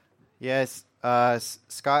Yes,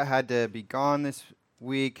 Scott had to be gone this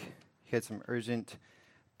week. He had some urgent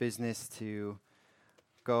business to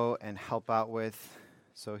go and help out with,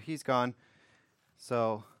 so he's gone.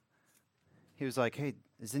 So he was like, "Hey,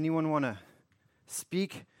 does anyone want to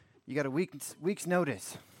speak? You got a week's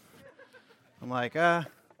notice." I'm like, I'll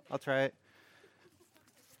try it.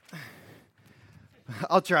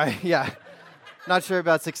 I'll try, yeah. Not sure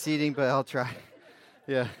about succeeding, but I'll try.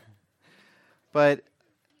 Yeah. But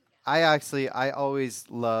I always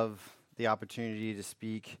love the opportunity to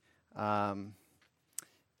speak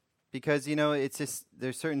because, it's just,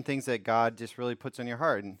 there's certain things that God just really puts on your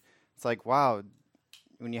heart. And it's like, wow,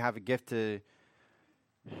 when you have a gift to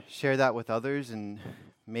share that with others and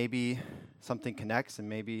maybe something connects and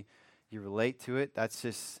maybe you relate to it, that's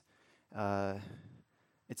just,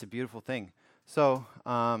 it's a beautiful thing. So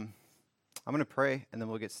I'm going to pray and then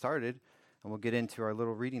we'll get started and we'll get into our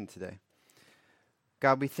little reading today.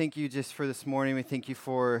 God, we thank you just for this morning. We thank you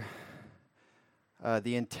for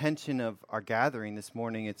the intention of our gathering this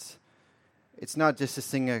morning. It's not just to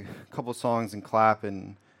sing a couple songs and clap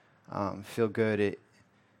and feel good.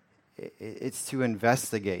 It's to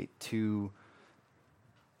investigate, to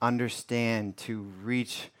understand, to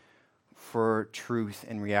reach for truth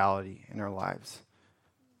and reality in our lives.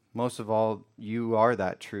 Most of all, you are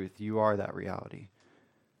that truth. You are that reality.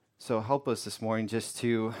 So help us this morning just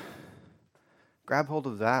to grab hold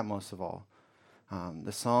of that most of all.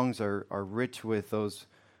 The songs are rich with those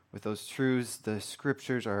truths. The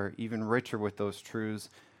scriptures are even richer with those truths.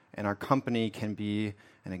 And our company can be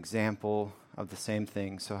an example of the same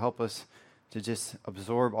thing. So help us to just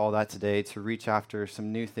absorb all that today, to reach after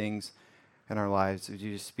some new things in our lives. Would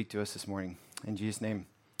you just speak to us this morning? In Jesus' name.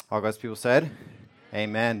 All God's people said,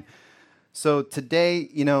 amen. So today,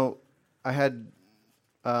 I had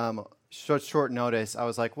short notice. I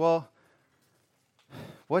was like, well,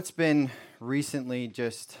 what's been recently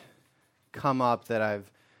just come up that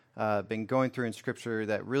I've been going through in Scripture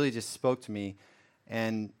that really just spoke to me?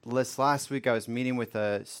 And last week I was meeting with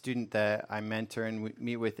a student that I mentor and we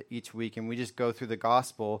meet with each week, and we just go through the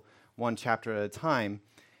gospel one chapter at a time.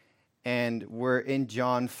 And we're in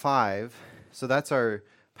John 5. So that's our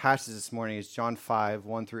passage this morning, is John 5,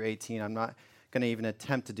 1 through 18. I'm not going to even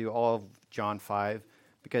attempt to do all of John 5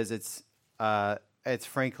 because it's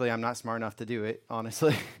frankly, I'm not smart enough to do it,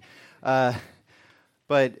 honestly. But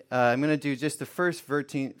I'm going to do just the first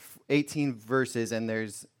 18 verses, and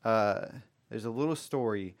there's a little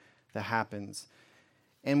story that happens.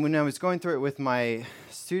 And when I was going through it with my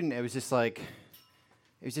student, it was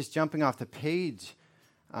just jumping off the page.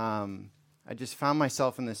 I just found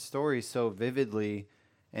myself in this story so vividly.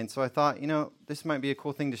 And so I thought, this might be a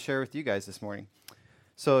cool thing to share with you guys this morning.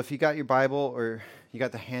 So if you got your Bible or you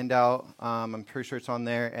got the handout, I'm pretty sure it's on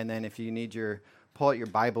there. And then if you need pull out your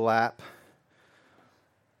Bible app.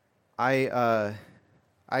 I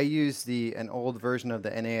use an old version of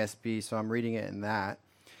the NASB, so I'm reading it in that.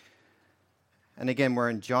 And again, we're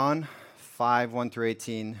in John 5, 1 through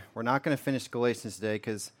 18. We're not going to finish Galatians today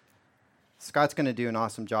because Scott's going to do an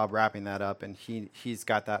awesome job wrapping that up, and he's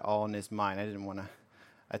got that all in his mind. I didn't want to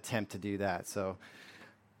attempt to do that. So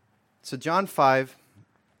John 5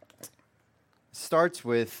 starts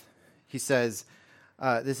with, he says,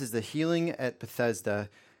 this is the healing at Bethesda.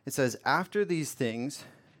 It says, after these things,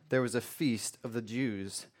 there was a feast of the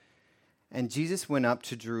Jews, and Jesus went up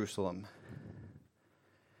to Jerusalem.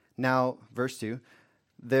 Now, verse 2,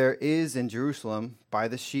 there is in Jerusalem by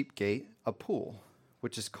the sheep gate a pool,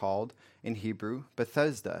 which is called in Hebrew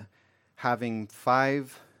Bethesda, having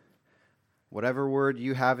 5, whatever word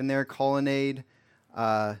you have in there, colonnade.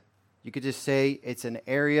 You could just say it's an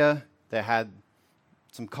area that had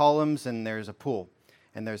some columns and there's a pool,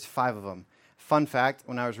 and there's 5 of them. Fun fact,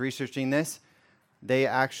 when I was researching this, they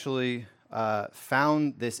actually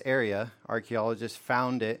found this area. Archaeologists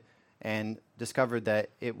found it and discovered that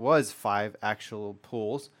it was 5 actual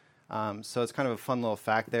pools. So it's kind of a fun little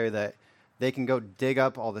fact there that they can go dig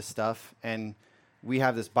up all this stuff, and we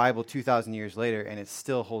have this Bible 2,000 years later, and it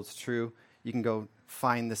still holds true. You can go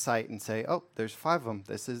find the site and say, oh, there's 5 of them.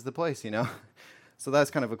 This is the place, So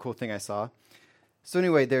that's kind of a cool thing I saw. So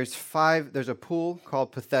anyway, there's a pool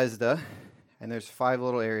called Bethesda, and there's 5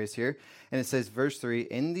 little areas here. And it says, verse 3,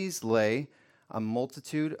 in these lay a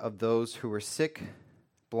multitude of those who were sick,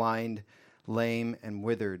 blind, lame, and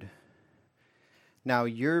withered. Now,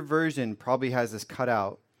 your version probably has this cut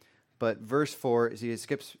out, but verse 4, see,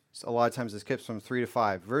 a lot of times it skips from 3 to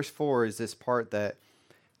 5. Verse 4 is this part that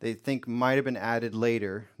they think might have been added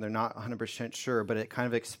later. They're not 100% sure, but it kind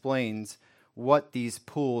of explains what these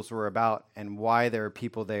pools were about and why there are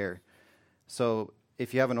people there. So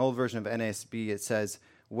if you have an old version of NASB, it says,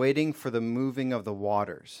 waiting for the moving of the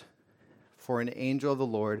waters. For an angel of the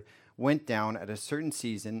Lord went down at a certain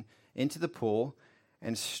season into the pool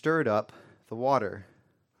and stirred up the water.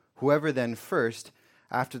 Whoever then first,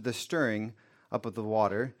 after the stirring up of the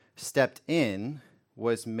water, stepped in,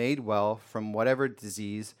 was made well from whatever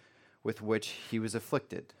disease with which he was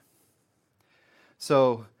afflicted.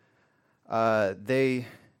 So they're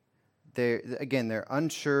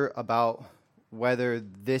unsure about whether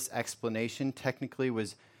this explanation technically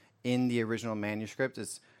was in the original manuscript.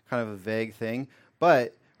 It's kind of a vague thing.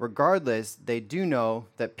 But regardless, they do know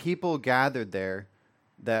that people gathered there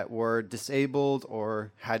that were disabled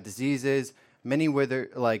or had diseases. Many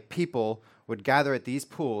people would gather at these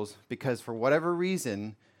pools because for whatever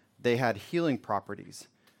reason, they had healing properties.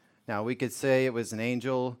 Now, we could say it was an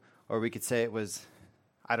angel, or we could say it was,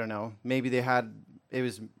 I don't know, maybe it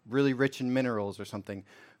was really rich in minerals or something.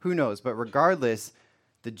 Who knows? But regardless,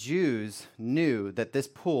 the Jews knew that this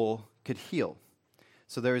pool could heal.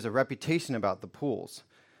 So there was a reputation about the pools.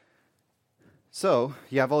 So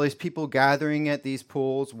you have all these people gathering at these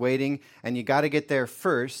pools, waiting, and you got to get there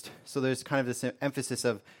first. So there's kind of this emphasis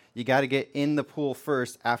of you got to get in the pool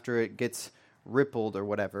first after it gets rippled or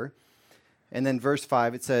whatever. And then verse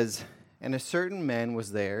 5, it says, "And a certain man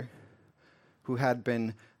was there who had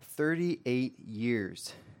been 38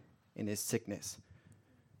 years in his sickness."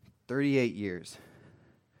 38 years.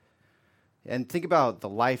 And think about the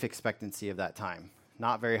life expectancy of that time.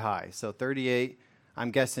 Not very high. So 38,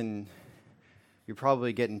 I'm guessing you're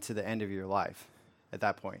probably getting to the end of your life at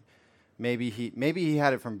that point. Maybe he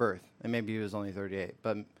had it from birth, and maybe he was only 38.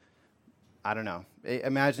 But I don't know.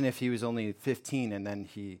 Imagine if he was only 15 and then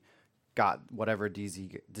he got whatever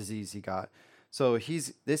disease he got. So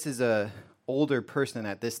this is a older person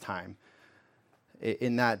at this time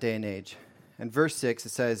in that day and age. And verse 6, it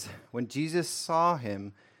says, "When Jesus saw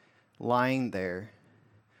him lying there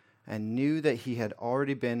and knew that he had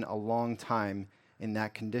already been a long time in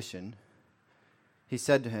that condition, he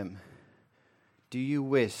said to him, 'Do you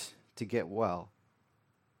wish to get well?'"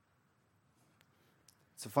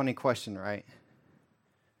 It's a funny question, right?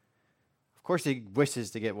 Of course he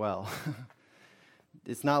wishes to get well.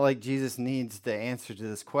 It's not like Jesus needs the answer to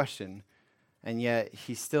this question, and yet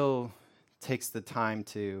he still takes the time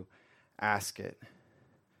to ask it.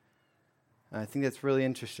 And I think that's really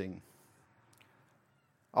interesting.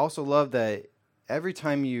 I also love that every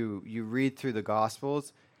time you read through the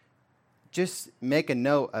Gospels, just make a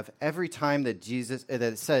note of every time that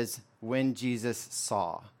it says when Jesus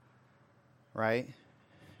saw, right?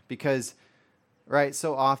 Because, right,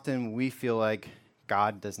 so often we feel like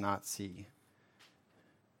God does not see.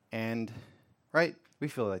 And, right, we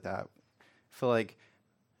feel like that. Feel like,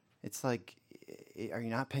 it's like, are you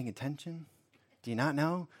not paying attention? Do you not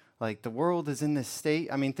know? Like, the world is in this state.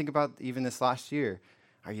 I mean, think about even this last year.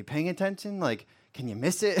 Are you paying attention? Like, can you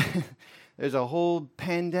miss it? There's a whole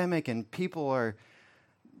pandemic, and people are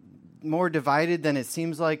more divided than it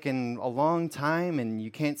seems like in a long time, and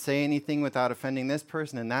you can't say anything without offending this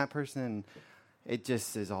person and that person, and it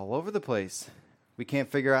just is all over the place. We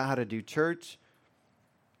can't figure out how to do church.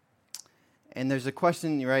 And there's a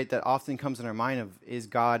question, right, that often comes in our mind of, is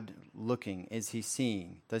God looking? Is he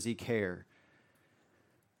seeing? Does he care?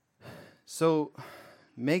 So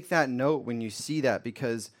make that note when you see that,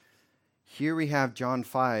 because here we have John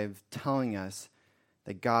 5 telling us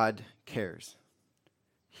that God cares.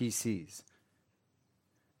 He sees.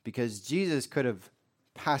 Because Jesus could have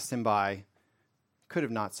passed him by, could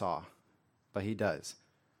have not saw, but he does.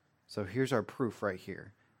 So here's our proof right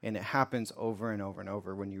here. And it happens over and over and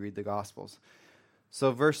over when you read the Gospels.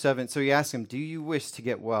 So verse 7, so he asked him, "Do you wish to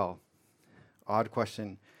get well?" Odd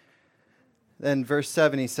question. Then verse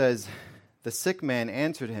 7, he says, "The sick man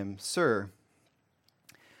answered him, 'Sir,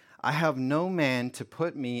 I have no man to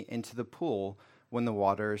put me into the pool when the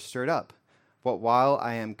water is stirred up. But while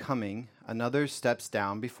I am coming, another steps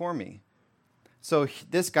down before me.'" So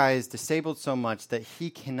this guy is disabled so much that he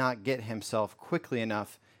cannot get himself quickly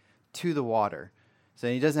enough to the water. So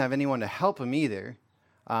he doesn't have anyone to help him either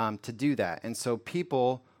to do that. And so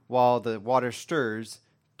people, while the water stirs,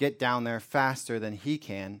 get down there faster than he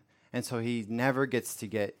can. And so he never gets to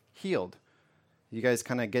get healed. You guys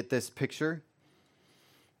kind of get this picture?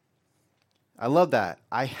 I love that.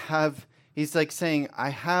 He's like saying, I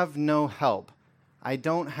have no help. I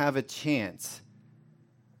don't have a chance.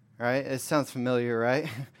 Right? It sounds familiar, right?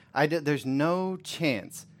 There's no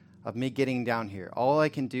chance of me getting down here. All I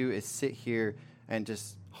can do is sit here and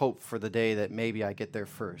just hope for the day that maybe I get there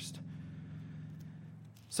first.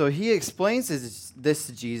 So he explains this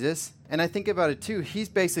to Jesus, and I think about it too. He's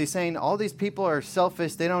basically saying, all these people are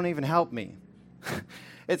selfish. They don't even help me.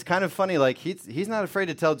 it's kind of funny. Like he's not afraid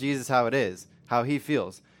to tell Jesus how it is, how he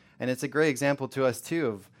feels. And it's a great example to us too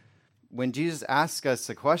of when Jesus asks us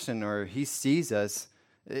a question or he sees us,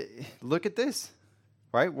 look at this,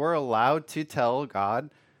 right? We're allowed to tell God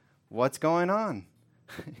what's going on.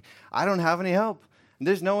 I don't have any help.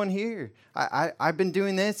 There's no one here. I've been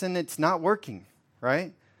doing this and it's not working,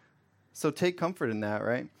 right? So take comfort in that,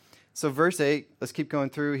 right? So verse 8, let's keep going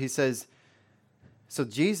through. He says, so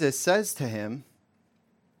Jesus says to him,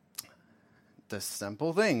 the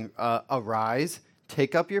simple thing, arise,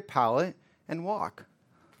 take up your pallet and walk.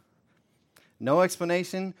 No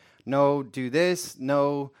explanation, no do this,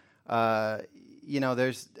 no,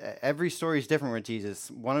 there's every story is different with Jesus.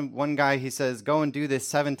 One guy, he says, go and do this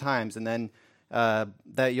 7 times and then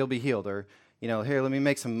that you'll be healed. Or, here, let me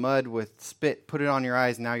make some mud with spit, put it on your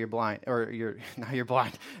eyes, now you're blind. Or now you're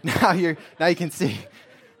blind. now you can see.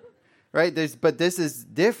 Right? But this is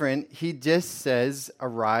different. He just says,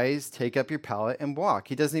 arise, take up your pallet, and walk.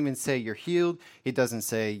 He doesn't even say you're healed. He doesn't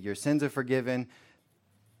say your sins are forgiven.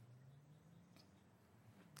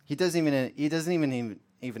 He doesn't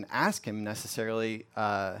even ask him necessarily.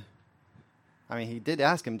 He did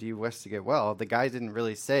ask him, do you wish to get well? The guy didn't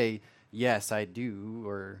really say, yes, I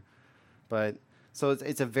do. So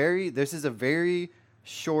this is a very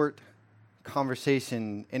short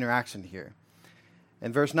conversation interaction here.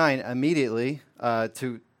 In verse 9, immediately,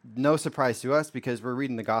 to no surprise to us because we're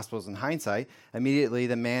reading the Gospels in hindsight, immediately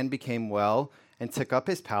the man became well and took up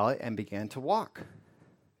his pallet and began to walk.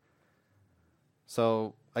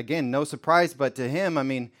 So, again, no surprise, but to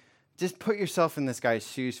him, just put yourself in this guy's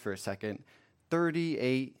shoes for a second.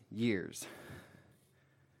 38 years.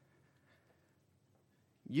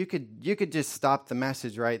 You could just stop the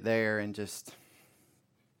message right there and just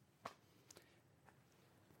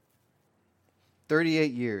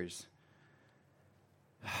 38 years.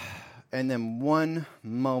 And then one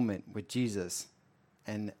moment with Jesus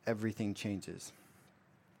and everything changes.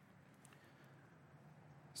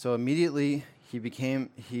 So immediately he became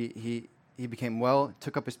well,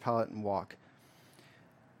 took up his pallet and walked.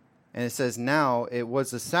 And it says now it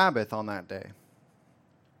was the Sabbath on that day.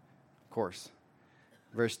 Of course.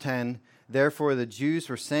 Verse 10, therefore the Jews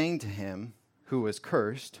were saying to him who was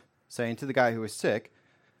cursed, saying to the guy who was sick,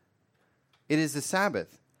 it is the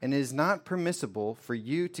Sabbath, and it is not permissible for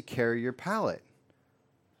you to carry your pallet.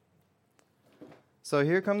 So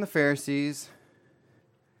here come the Pharisees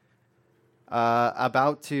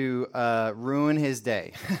about to ruin his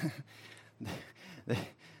day.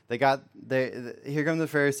 Here come the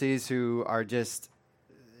Pharisees who are just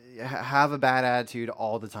have a bad attitude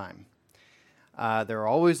all the time. They're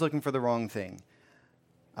always looking for the wrong thing.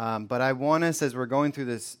 But I want us, as we're going through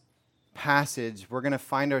this passage, we're going to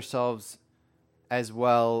find ourselves as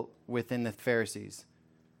well within the Pharisees.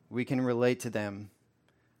 We can relate to them.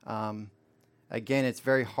 Again, it's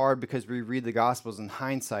very hard because we read the Gospels in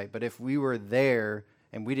hindsight, but if we were there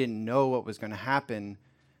and we didn't know what was going to happen,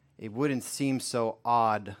 it wouldn't seem so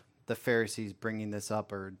odd, the Pharisees bringing this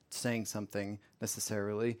up or saying something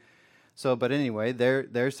necessarily. So, but anyway,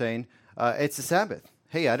 they're saying, it's the Sabbath.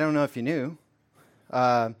 Hey, I don't know if you knew.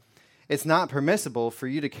 It's not permissible for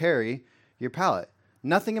you to carry your pallet.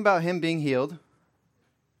 Nothing about him being healed.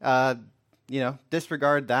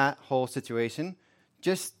 Disregard that whole situation.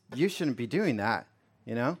 Just, you shouldn't be doing that,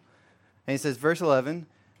 And he says, verse 11,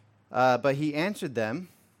 but he answered them.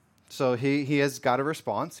 So he has got a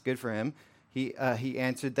response. Good for him. He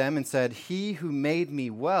answered them and said, he who made me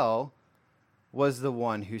well was the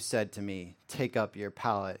one who said to me, take up your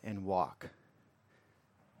pallet and walk.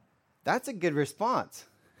 That's a good response.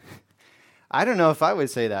 I don't know if I would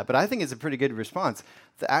say that, but I think it's a pretty good response.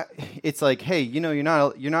 It's like, hey, you're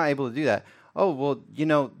not able to do that. Oh, well,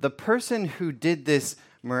 the person who did this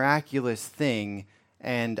miraculous thing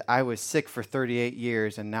and I was sick for 38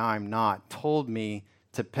 years and now I'm not, told me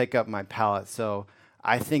to pick up my pallet, so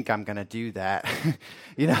I think I'm going to do that.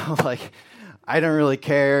 I don't really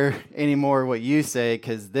care anymore what you say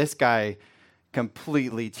because this guy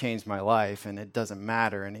completely changed my life and it doesn't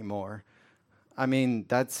matter anymore.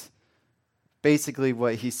 That's basically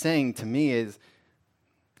what he's saying to me is,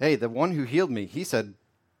 hey, the one who healed me, he said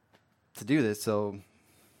to do this, so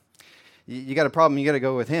you got a problem, you got to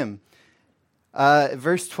go with him.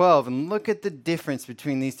 Verse 12, and look at the difference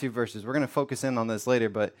between these two verses. We're going to focus in on this later,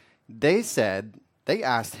 but they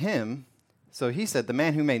asked him, so he said, the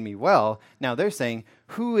man who made me well. Now they're saying,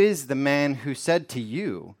 who is the man who said to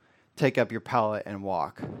you, take up your pallet and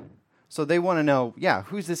walk? So they want to know,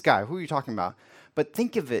 who's this guy? Who are you talking about? But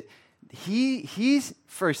think of it. He's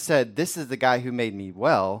first said, this is the guy who made me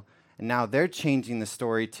well, and now they're changing the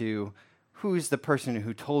story to, who's the person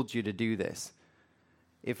who told you to do this?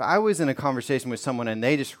 if I was in a conversation with someone and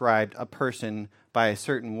they described a person by a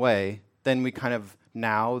certain way, then we kind of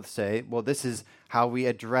now say, well, this is how we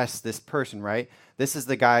address this person, right? This is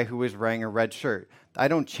the guy who was wearing a red shirt. I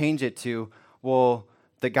don't change it to, well,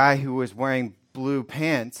 the guy who was wearing blue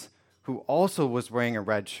pants who also was wearing a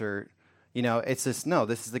red shirt. It's just, no,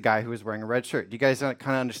 this is the guy who was wearing a red shirt. Do you guys kind of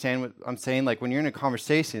understand what I'm saying? Like, when you're in a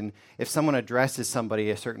conversation, if someone addresses somebody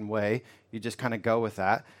a certain way, you just kind of go with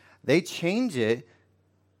that. They change it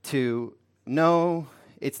to, no,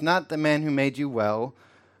 it's not the man who made you well.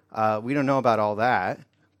 We don't know about all that,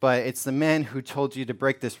 but it's the man who told you to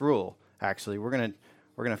break this rule. Actually, we're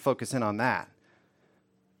gonna focus in on that.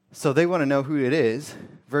 So they want to know who it is.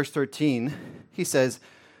 Verse 13, he says,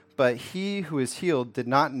 but he who is healed did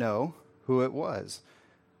not know who it was.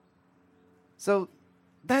 So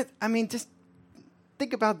just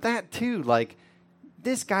think about that too. Like,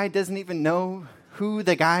 this guy doesn't even know who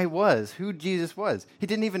the guy was, who Jesus was. He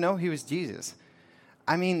didn't even know he was Jesus.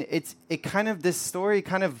 This story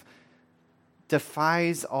kind of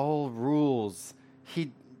defies all rules.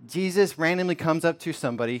 Jesus randomly comes up to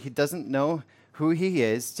somebody. He doesn't know who he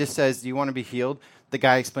is, just says, do you want to be healed? The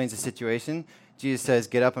guy explains the situation. Jesus says,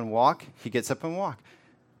 get up and walk. He gets up and walk.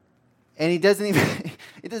 And he doesn't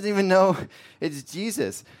even know it's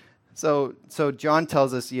Jesus. So John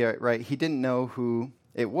tells us, yeah, right, he didn't know who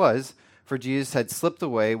it was, for Jesus had slipped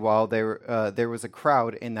away while there was a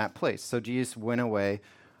crowd in that place. So Jesus went away,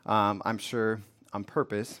 I'm sure, on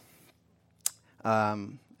purpose.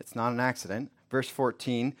 It's not an accident. Verse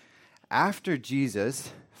 14, after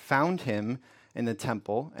Jesus found him in the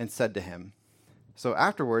temple and said to him. So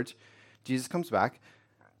afterwards, Jesus comes back,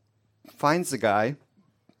 finds the guy,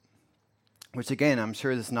 which again, I'm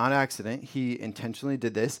sure this is not an accident. He intentionally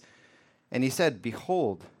did this. And he said,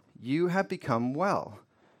 behold, you have become well.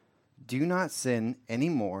 Do not sin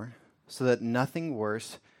anymore, so that nothing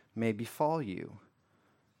worse may befall you.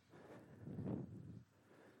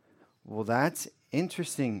 Well, that's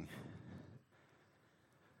interesting.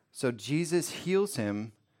 So Jesus heals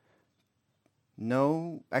him.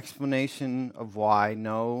 No explanation of why,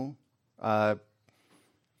 no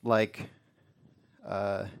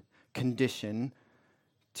condition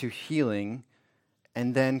to healing,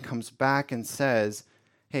 and then comes back and says,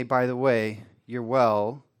 hey, by the way, you're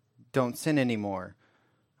well, don't sin anymore.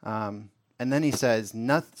 And then he says,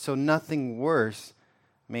 so nothing worse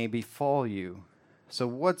may befall you. So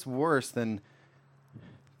what's worse than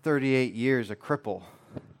 38 years a cripple?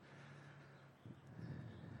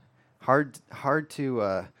 Hard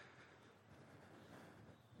to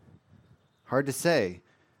say.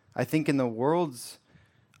 I think in the world's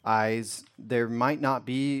eyes, there might not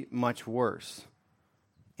be much worse.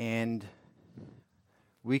 And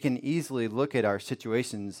we can easily look at our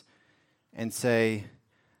situations and say,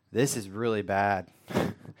 this is really bad.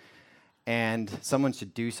 And someone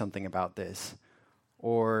should do something about this.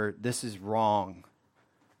 Or this is wrong.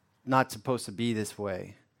 Not supposed to be this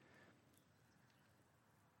way.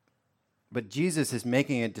 But Jesus is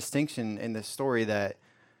making a distinction in this story that's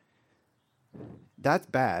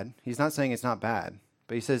bad. He's not saying it's not bad,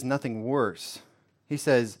 but he says nothing worse. He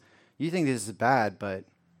says, you think this is bad, but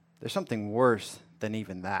there's something worse than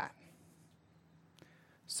even that.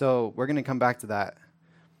 So we're going to come back to that.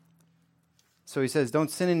 So he says, don't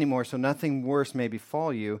sin anymore, so nothing worse may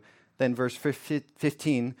befall you. Then verse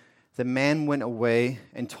 15, the man went away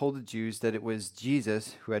and told the Jews that it was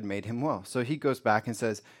Jesus who had made him well. So he goes back and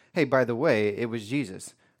says, hey, by the way, it was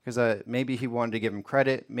Jesus. Because maybe he wanted to give him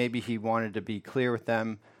credit. Maybe he wanted to be clear with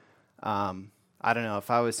them. I don't know. If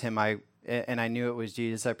I was him, and I knew it was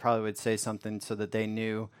Jesus, I probably would say something so that they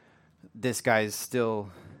knew this guy's still,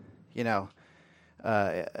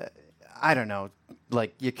 I don't know,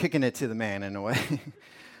 like you're kicking it to the man in a way.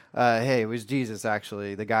 Hey, it was Jesus,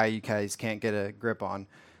 actually, the guy you guys can't get a grip on.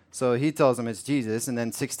 So he tells them it's Jesus. And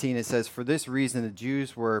then 16, it says, for this reason the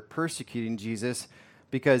Jews were persecuting Jesus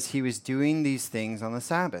because he was doing these things on the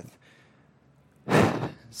Sabbath.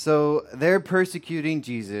 So they're persecuting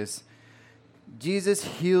Jesus. Jesus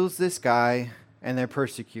heals this guy, and they're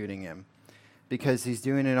persecuting him because he's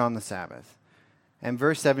doing it on the Sabbath. And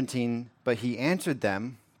verse 17, but he answered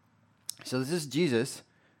them. So this is Jesus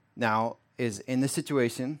now is in the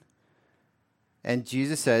situation, and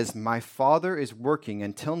Jesus says, my Father is working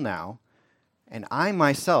until now, and I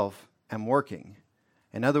myself am working.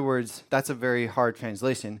 In other words, that's a very hard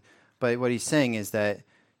translation, but what he's saying is that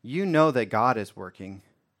you know that God is working.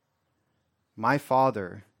 My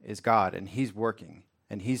Father is God, and he's working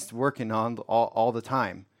on all the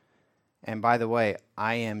time. And by the way,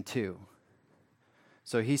 I am too.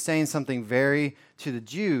 So he's saying something to the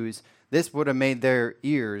Jews this would have made their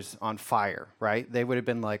ears on fire, right? They would have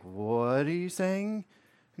been like, what are you saying?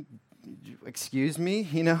 Excuse me,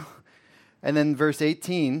 And then verse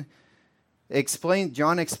 18,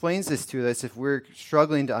 John explains this to us if we're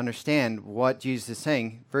struggling to understand what Jesus is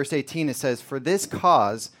saying. Verse 18, it says, "For this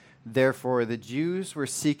cause, therefore, the Jews were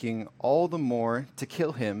seeking all the more to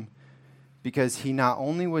kill him, because he not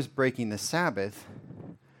only was breaking the Sabbath,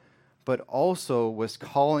 but also was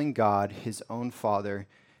calling God his own Father,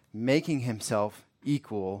 making himself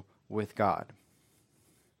equal with God."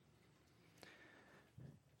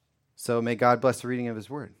 So may God bless the reading of his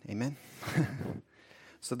word. Amen.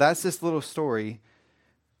 So that's this little story.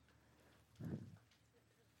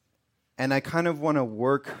 And I kind of want to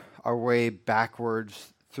work our way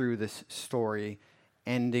backwards through this story,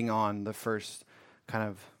 ending on the first kind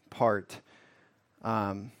of part.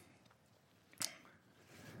 And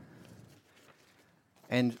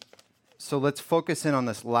so let's focus in on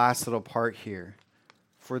this last little part here.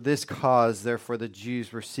 "For this cause, therefore, the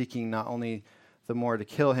Jews were seeking not only the more to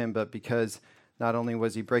kill him, but because not only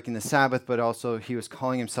was he breaking the Sabbath, but also he's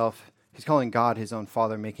calling God his own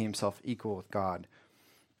Father, making himself equal with God."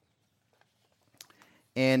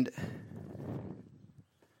 And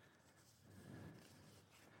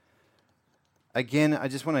again, I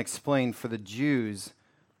just want to explain for the Jews,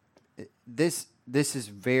 this is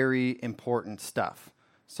very important stuff.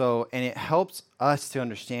 So, and it helps us to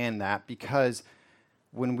understand that, because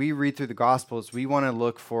when we read through the Gospels, we want to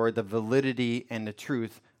look for the validity and the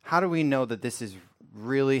truth. How do we know that this is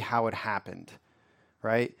really how it happened,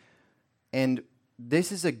 right? And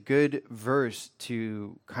this is a good verse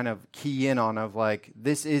to kind of key in on, of like,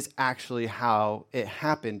 this is actually how it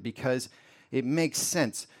happened, because it makes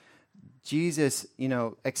sense. Jesus,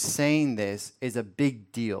 saying this is a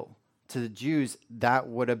big deal. To the Jews, that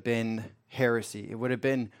would have been heresy. It would have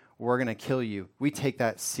been, we're going to kill you. We take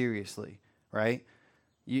that seriously, right?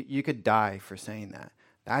 You could die for saying that.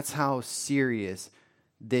 That's how serious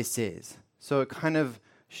this is. So it kind of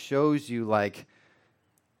shows you,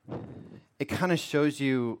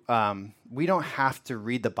 we don't have to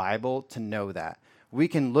read the Bible to know that. We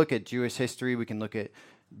can look at Jewish history, we can look at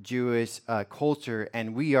Jewish culture,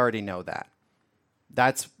 and we already know that.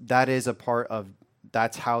 That is a part of,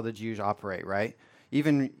 that's how the Jews operate, right?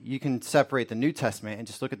 Even you can separate the New Testament and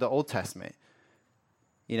just look at the Old Testament.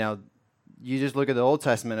 You just look at the Old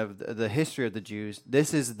Testament of the history of the Jews.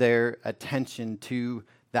 This is their attention to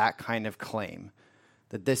that kind of claim,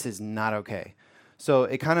 that this is not okay. So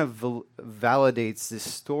it kind of validates this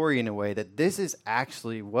story in a way that this is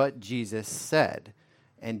actually what Jesus said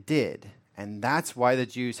and did. And that's why the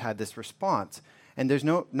Jews had this response. And there's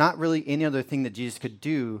not really any other thing that Jesus could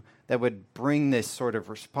do that would bring this sort of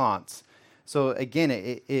response. So again,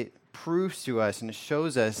 it proves to us and it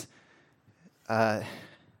shows us,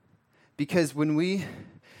 because when we,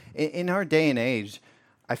 in our day and age,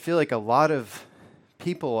 I feel like a lot of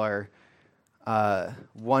people are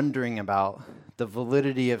wondering about the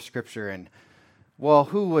validity of Scripture and, well,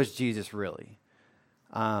 who was Jesus really?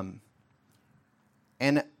 And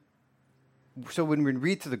so when we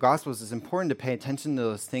read through the Gospels, it's important to pay attention to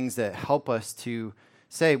those things that help us to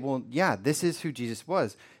say, well, yeah, this is who Jesus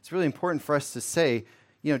was. It's really important for us to say,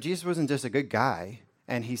 Jesus wasn't just a good guy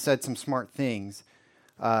and he said some smart things.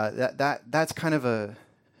 That's kind of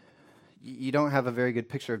you don't have a very good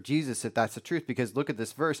picture of Jesus if that's the truth, because look at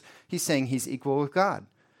this verse. He's saying he's equal with God.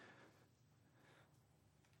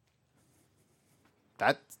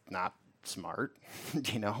 That's not smart,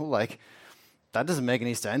 that doesn't make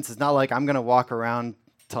any sense. It's not like I'm going to walk around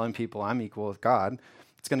telling people I'm equal with God.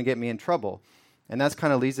 It's going to get me in trouble. And that's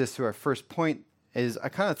kind of leads us to our first point. Is I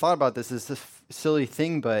kind of thought about this as this silly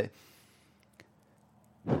thing, but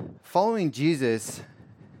following Jesus,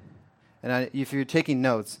 and if you're taking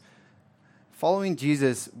notes, following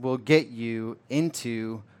Jesus will get you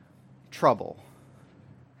into trouble.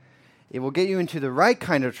 It will get you into the right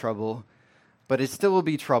kind of trouble, but it still will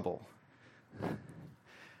be trouble.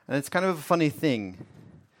 And it's kind of a funny thing,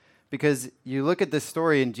 because you look at this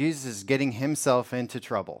story and Jesus is getting himself into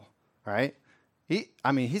trouble, right? He's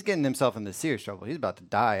getting himself into serious trouble. He's about to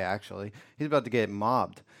die, actually. He's about to get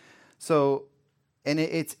mobbed. So, and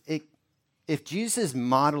if Jesus is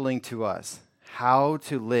modeling to us how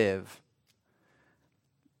to live,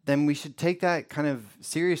 then we should take that kind of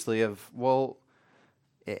seriously of, well,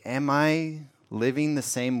 am I living the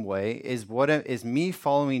same way? Is me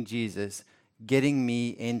following Jesus getting me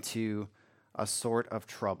into a sort of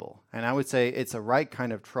trouble? And I would say it's a right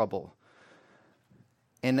kind of trouble.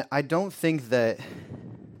 And I don't think that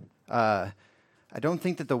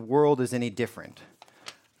the world is any different.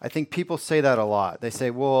 I think people say that a lot. They say,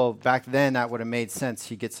 well, back then that would have made sense.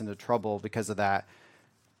 He gets into trouble because of that.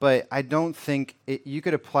 But I don't think you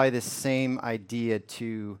could apply this same idea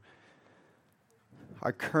to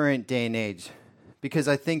our current day and age. Because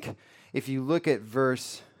I think if you look at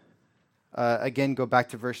again, go back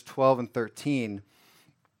to verse 12 and 13,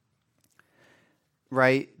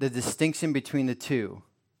 right? The distinction between the two.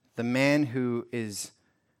 The man who was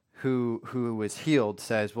healed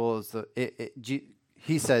says, well,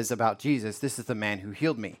 he says about Jesus, this is the man who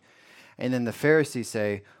healed me. And then the Pharisees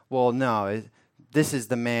say, well, no, this is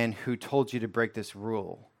the man who told you to break this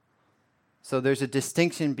rule. So there's a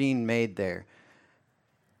distinction being made there.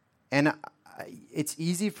 And it's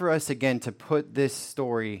easy for us, again, to put this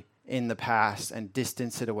story in the past and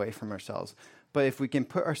distance it away from ourselves. But if we can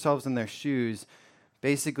put ourselves in their shoes,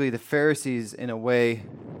 basically the Pharisees, in a way,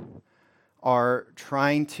 are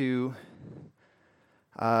trying to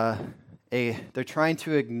they're trying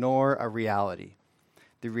to ignore a reality.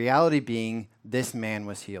 The reality being this man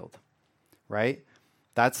was healed, right?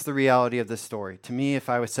 That's the reality of the story. To me, if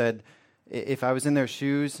I was in their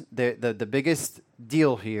shoes, the biggest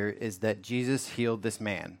deal here is that Jesus healed this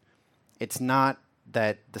man. It's not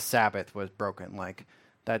that the Sabbath was broken. Like,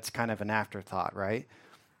 that's kind of an afterthought, right?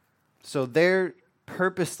 So they're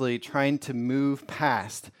purposely trying to move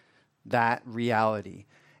past that reality.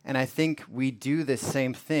 And I think we do the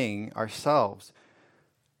same thing ourselves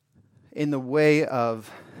in the way of,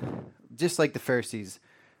 just like the Pharisees,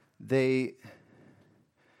 they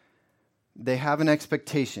have an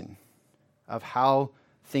expectation of how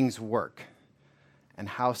things work and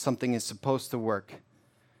how something is supposed to work.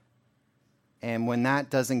 And when that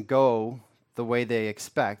doesn't go the way they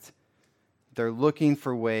expect, they're looking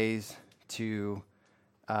for ways to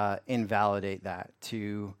invalidate that,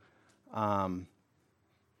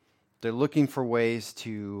 they're looking for ways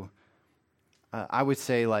to, I would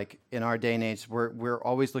say, like in our day and age, we're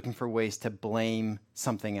always looking for ways to blame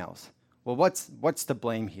something else. Well, what's the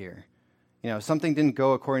blame here? Something didn't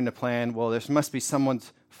go according to plan. Well, there must be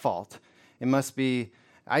someone's fault. It must be,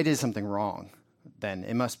 I did something wrong, then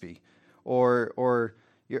it must be. Or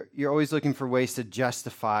you're always looking for ways to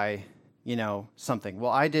justify, something.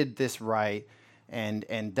 Well, I did this right,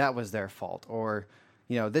 and that was their fault. Or,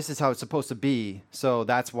 this is how it's supposed to be, so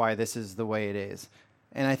that's why this is the way it is.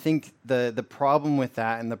 And I think the problem with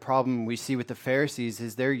that, and the problem we see with the Pharisees,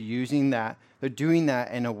 is they're doing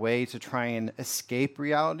that in a way to try and escape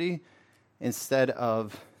reality, instead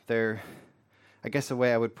of I guess the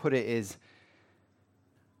way I would put it is,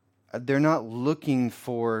 they're not looking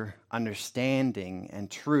for understanding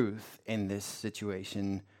and truth in this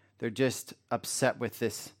situation. They're just upset with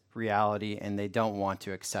this reality, and they don't want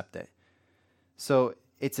to accept it. So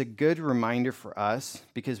it's a good reminder for us,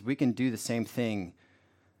 because we can do the same thing.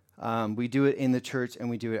 We do it in the church, and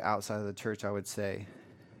we do it outside of the church, I would say.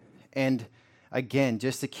 And again,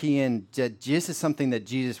 just to key in, this is something that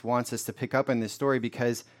Jesus wants us to pick up in this story,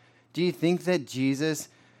 because do you think that Jesus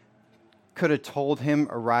could have told him,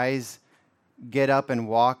 arise, get up and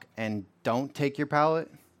walk, and don't take your pallet?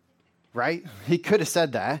 Right? He could have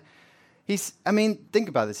said that. Think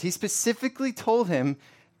about this. He specifically told him,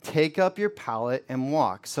 take up your pallet and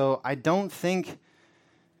walk. So I don't think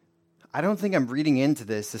I'm reading into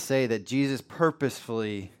this to say that Jesus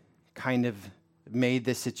purposefully kind of made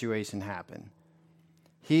this situation happen.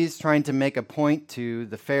 He's trying to make a point to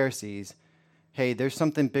the Pharisees, hey, there's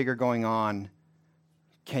something bigger going on.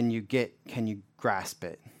 Can you grasp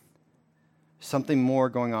it? Something more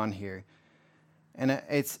going on here. And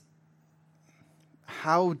it's,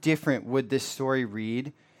 how different would this story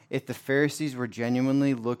read if the Pharisees were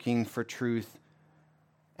genuinely looking for truth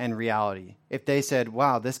and reality? If they said,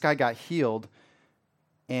 wow, this guy got healed,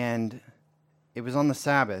 and it was on the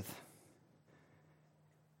Sabbath,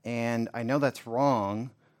 and I know that's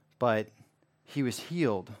wrong, but he was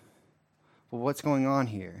healed. Well, what's going on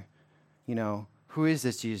here? Who is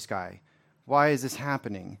this Jesus guy? Why is this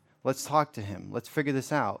happening? Let's talk to him. Let's figure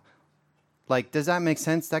this out. Like, does that make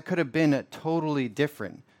sense? That could have been totally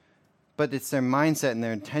different. But it's their mindset and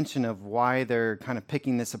their intention of why they're kind of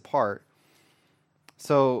picking this apart.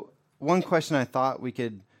 So one question I thought we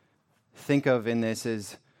could think of in this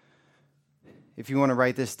is, if you want to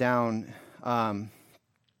write this down, and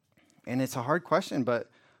it's a hard question,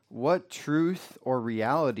 but what truth or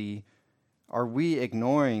reality are we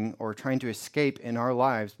ignoring or trying to escape in our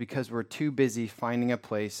lives because we're too busy finding a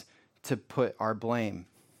place to put our blame?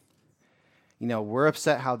 We're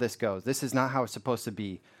upset how this goes. This is not how it's supposed to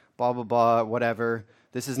be. Blah, blah, blah, whatever.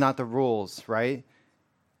 This is not the rules, right?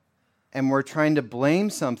 And we're trying to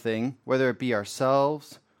blame something, whether it be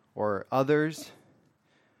ourselves or others,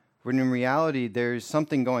 when in reality, there's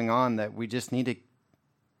something going on that we just need to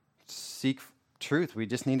seek truth. We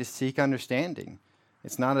just need to seek understanding.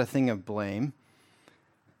 It's not a thing of blame.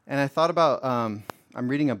 And I thought about, I'm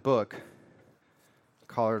reading a book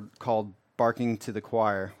called Barking to the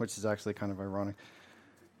Choir, which is actually kind of ironic.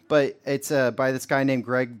 But it's by this guy named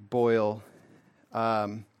Greg Boyle.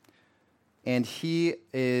 And he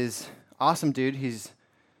is awesome dude. He's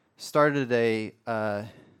started a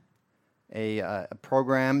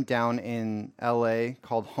program down in LA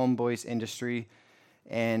called Homeboys Industry.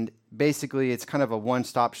 And basically, it's kind of a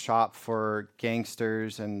one-stop shop for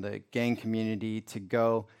gangsters and the gang community to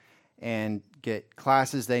go and get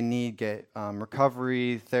classes they need, get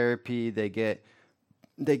recovery therapy. They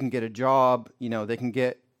can get a job. They can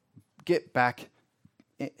get back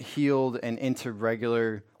healed and into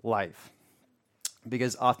regular life.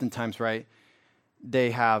 Because oftentimes, right,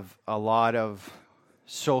 they have a lot of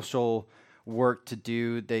social work to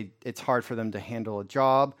do. It's hard for them to handle a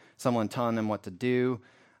job, someone telling them what to do.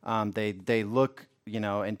 They look,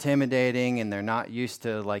 intimidating, and they're not used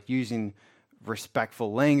to like using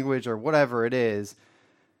respectful language or whatever it is.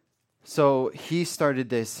 So he started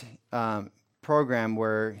this program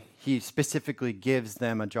where he specifically gives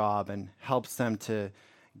them a job and helps them to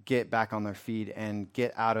get back on their feet and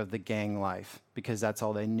get out of the gang life, because that's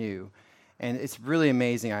all they knew. And it's really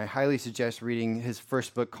amazing. I highly suggest reading his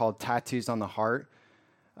first book called Tattoos on the Heart,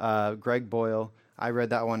 Greg Boyle. I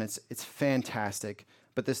read that one. It's fantastic.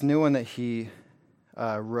 But this new one that he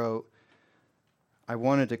wrote, I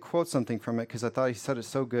wanted to quote something from it because I thought he said it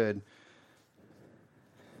so good.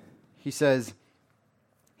 He says,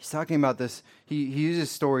 he's talking about this, he uses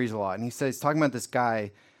stories a lot, and he's talking about this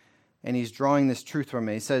guy, and he's drawing this truth from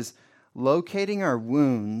it. He says, locating our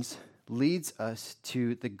wounds leads us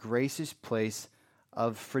to the gracious place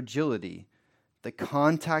of fragility, the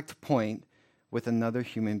contact point with another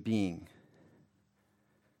human being.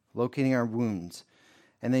 Locating our wounds.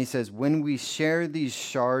 And then he says, when we share these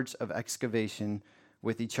shards of excavation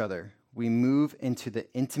with each other, we move into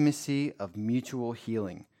the intimacy of mutual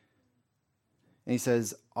healing. And he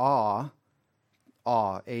says, awe,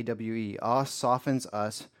 A-W-E, awe softens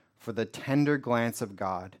us for the tender glance of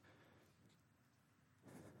God.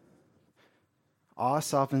 Awe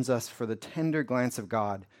softens us for the tender glance of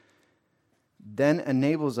God, then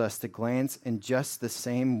enables us to glance in just the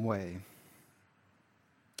same way.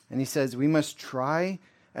 And he says, we must try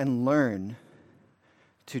and learn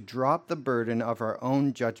to drop the burden of our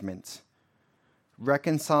own judgments,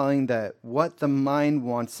 reconciling that what the mind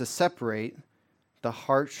wants to separate, the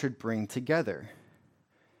heart should bring together.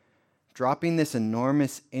 Dropping this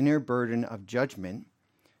enormous inner burden of judgment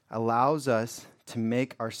allows us to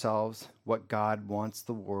make ourselves what God wants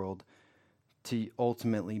the world to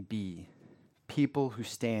ultimately be, people who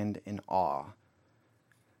stand in awe.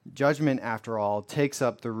 Judgment, after all, takes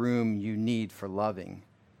up the room you need for loving.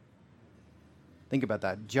 Think about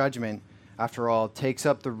that. Judgment, after all, takes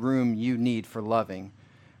up the room you need for loving.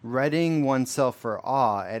 Readying oneself for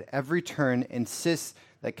awe at every turn insists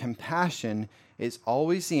that compassion is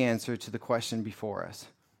always the answer to the question before us.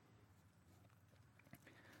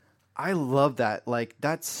 I love that. Like,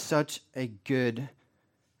 that's such a good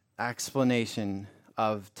explanation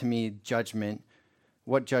of, to me, judgment,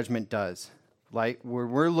 what judgment does. Like,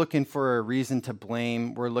 we're looking for a reason to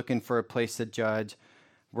blame, we're looking for a place to judge,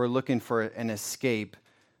 we're looking for an escape.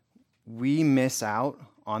 We miss out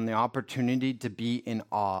on the opportunity to be in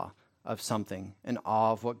awe of something, in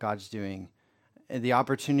awe of what God's doing, and the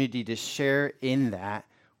opportunity to share in that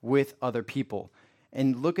with other people.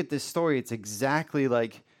 And look at this story. It's exactly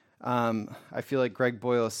like, I feel like Greg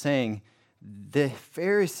Boyle is saying, the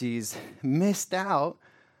Pharisees missed out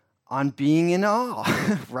on being in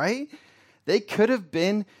awe, right? They could have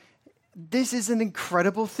been, this is an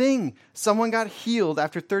incredible thing. Someone got healed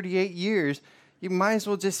after 38 years. You might as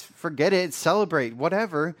well just forget it, celebrate,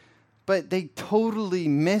 whatever. But they totally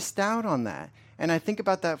missed out on that. And I think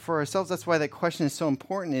about that for ourselves. That's why that question is so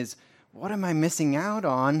important, is what am I missing out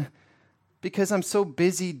on? Because I'm so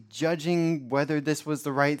busy judging whether this was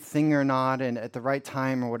the right thing or not and at the right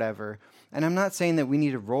time or whatever. And I'm not saying that we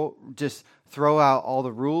need to just throw out all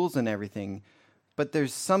the rules and everything. But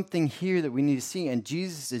there's something here that we need to see, and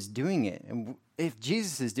Jesus is doing it. And if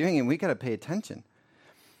Jesus is doing it, we got to pay attention.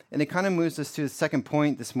 And it kind of moves us to the second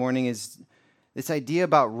point this morning, is this idea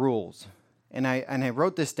about rules. And I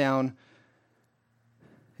wrote this down.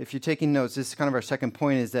 If you're taking notes, this is kind of our second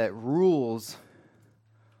point, is that rules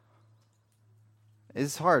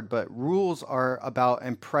is hard, but rules are about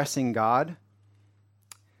impressing God.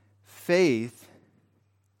 Faith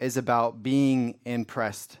is about being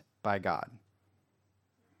impressed by God.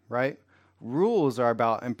 Right? Rules are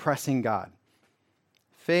about impressing God.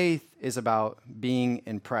 Faith is about being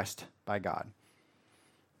impressed by God.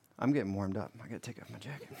 I'm getting warmed up. I got to take off my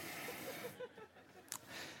jacket.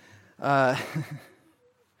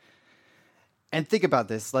 And think about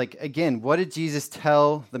this. Like, again, what did Jesus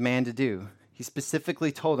tell the man to do? He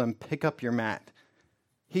specifically told him, pick up your mat.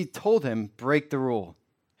 He told him, break the rule.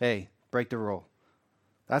 Hey, break the rule.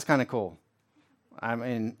 That's kind of cool. I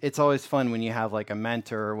mean, it's always fun when you have like a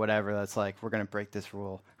mentor or whatever that's like, we're going to break this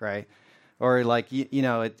rule, right? Or like, you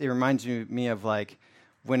know, it reminds me of like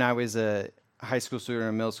when I was a high school student or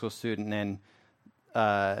a middle school student, and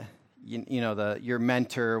your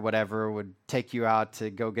mentor or whatever would take you out to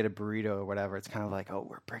go get a burrito or whatever. It's kind of like, oh,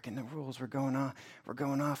 we're breaking the rules. We're going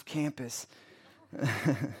off campus.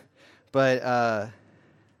 But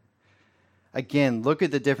again, look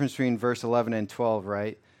at the difference between verse 11 and 12,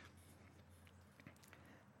 right?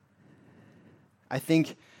 I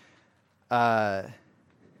think, again,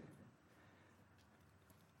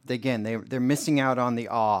 they're missing out on the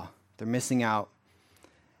awe. They're missing out.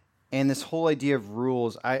 And this whole idea of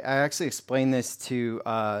rules, I actually explained this to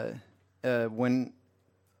when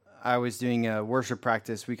I was doing a worship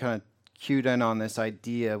practice. We kind of cued in on this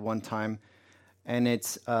idea one time. And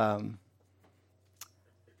it's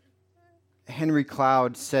Henry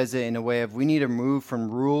Cloud says it in a way of we need to move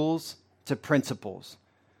from rules to principles.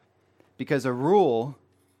 Because a rule,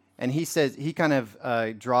 and he says, he kind of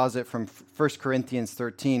draws it from 1 Corinthians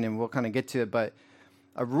 13, and we'll kind of get to it, but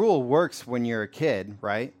a rule works when you're a kid,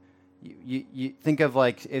 right? You think of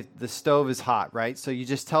like if the stove is hot, right? So you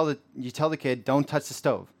just tell the kid, don't touch the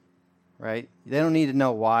stove, right? They don't need to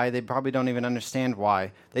know why. They probably don't even understand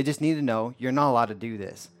why. They just need to know you're not allowed to do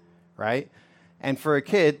this, right? And for a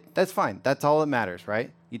kid, that's fine. That's all that matters,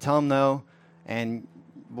 right? You tell them no, and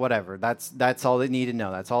whatever. That's all they need to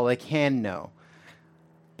know. That's all they can know.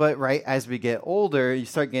 But, right, as we get older, you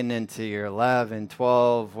start getting into your 11,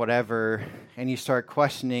 12, whatever, and you start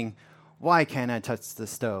questioning, why can't I touch the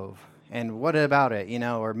stove? And what about it,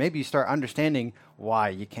 Or maybe you start understanding why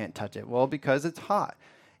you can't touch it. Well, because it's hot.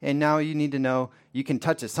 And now you need to know you can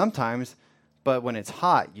touch it sometimes, but when it's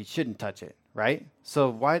hot, you shouldn't touch it, right? So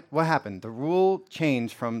what happened? The rule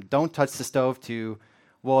changed from don't touch the stove to,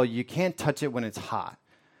 well, you can't touch it when it's hot.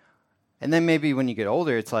 And then maybe when you get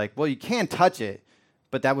older, it's like, well, you can touch it,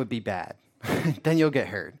 but that would be bad. Then you'll get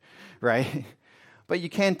hurt, right? But you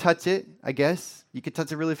can touch it, I guess. You could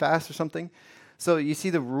touch it really fast or something. So you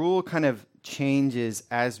see the rule kind of changes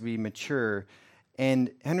as we mature.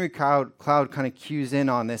 And Henry Cloud kind of cues in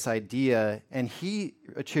on this idea, and he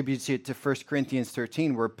attributes it to 1 Corinthians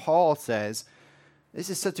 13, where Paul says, this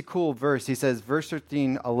is such a cool verse. He says, verse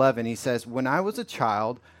 13:11, he says, when I was a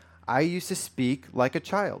child, I used to speak like a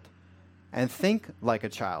child, and think like a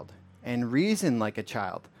child, and reason like a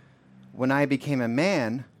child. When I became a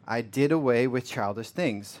man, I did away with childish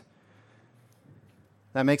things.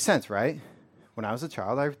 That makes sense, right? When I was a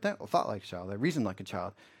child, I thought like a child. I reasoned like a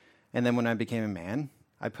child. And then when I became a man,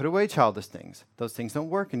 I put away childish things. Those things don't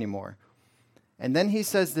work anymore. And then he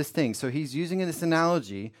says this thing. So he's using this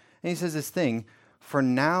analogy, and he says this thing. For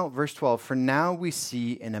now, verse 12, for now we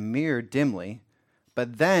see in a mirror dimly,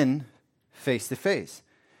 but then face to face.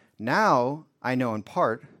 Now I know in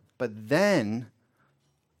part, but then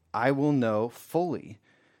I will know fully,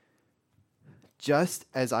 just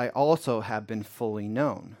as I also have been fully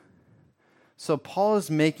known. So Paul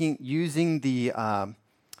is using the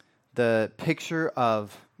picture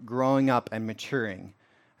of growing up and maturing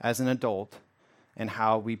as an adult, and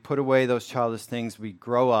how we put away those childish things. We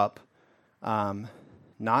grow up,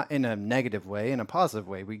 not in a negative way, in a positive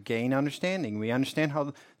way. We gain understanding. We understand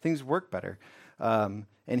how things work better. And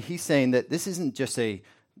he's saying that this isn't just a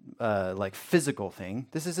physical thing.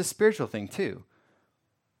 This is a spiritual thing too.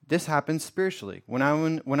 This happens spiritually. When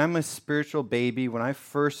I'm a spiritual baby, when I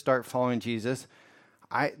first start following Jesus,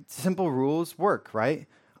 simple rules work, right?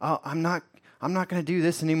 Oh, I'm not going to do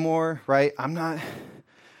this anymore, right? I'm not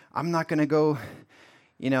going to go,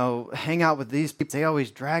 hang out with these people. They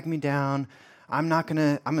always drag me down. I'm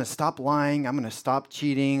going to stop lying. I'm going to stop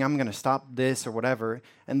cheating. I'm going to stop this or whatever.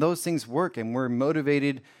 And those things work, and we're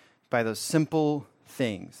motivated by those simple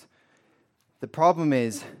things. The problem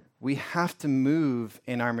is we have to move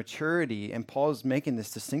in our maturity, and Paul is making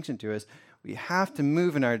this distinction to us. We have to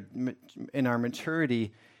move in our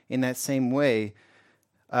maturity in that same way,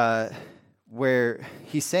 where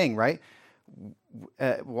he's saying, right?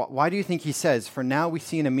 Why do you think he says, for now we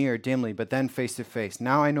see in a mirror dimly, but then face to face.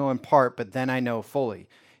 Now I know in part, but then I know fully.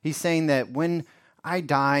 He's saying that when I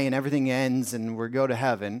die and everything ends and we go to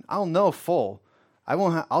heaven, I'll know full.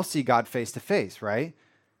 I'll see God face to face, right?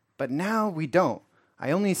 But now we don't.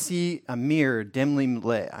 I only see a mirror dimly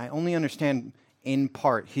lit. I only understand in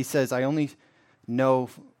part. He says, I only know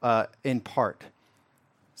in part.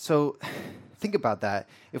 So think about that.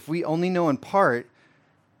 If we only know in part,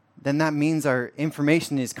 then that means our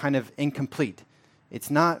information is kind of incomplete. It's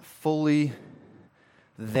not fully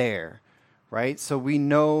there, right? So we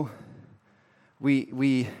know,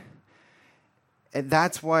 and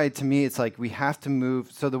that's why, to me, it's like we have to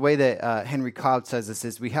move. So the way that Henry Cloud says this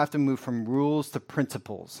is we have to move from rules to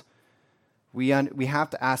principles. We have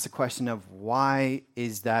to ask the question of, why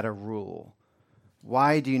is that a rule?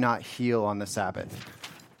 Why do you not heal on the Sabbath?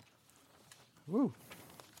 Woo.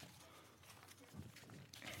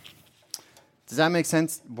 Does that make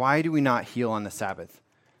sense? Why do we not heal on the Sabbath?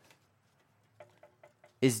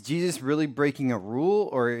 Is Jesus really breaking a rule,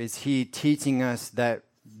 or is he teaching us that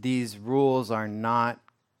these rules are not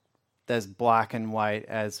as black and white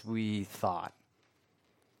as we thought?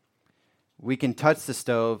 We can touch the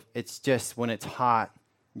stove, it's just when it's hot,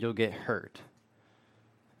 you'll get hurt.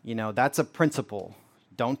 You know, that's a principle.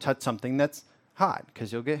 Don't touch something that's hot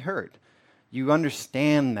because you'll get hurt. You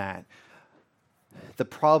understand that. The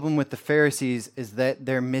problem with the Pharisees is that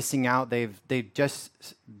they're missing out. They've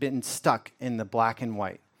just been stuck in the black and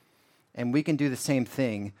white. And we can do the same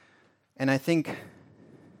thing. And I think,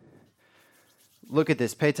 look at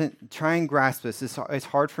this. Pay attention. Try and grasp this. It's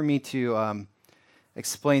hard for me to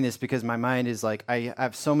explain this because my mind is like, I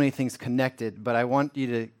have so many things connected, but I want you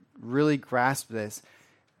to really grasp this.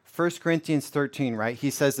 1 Corinthians 13, right? He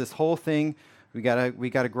says this whole thing, we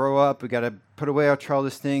gotta grow up, we gotta put away our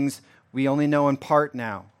childish things. We only know in part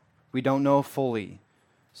now. We don't know fully.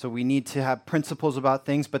 So we need to have principles about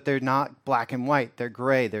things, but they're not black and white. They're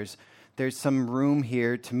gray. There's some room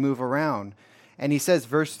here to move around. And he says,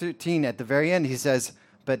 verse 13, at the very end, he says,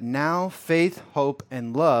 but now faith, hope,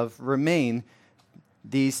 and love remain,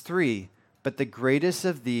 these three. But the greatest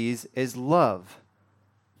of these is love.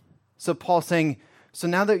 So Paul's saying, so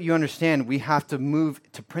now that you understand we have to move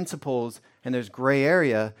to principles and there's gray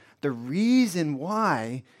area, the reason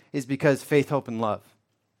why is because faith, hope, and love.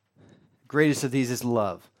 Greatest of these is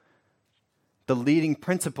love. The leading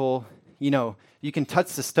principle, you can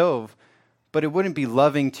touch the stove, but it wouldn't be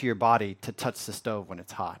loving to your body to touch the stove when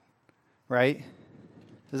it's hot, right?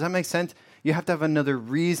 Does that make sense? You have to have another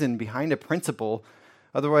reason behind a principle.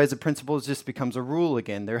 Otherwise, a principle just becomes a rule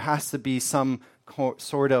again. There has to be some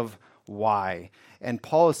sort of why. And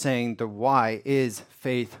Paul is saying the why is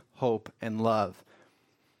faith, hope, and love.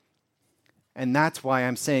 And that's why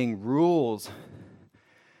I'm saying rules.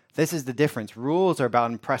 This is the difference. Rules are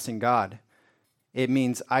about impressing God. It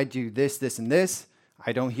means I do this, this, and this.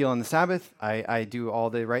 I don't heal on the Sabbath. I do all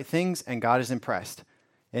the right things, and God is impressed.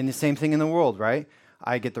 And the same thing in the world, right?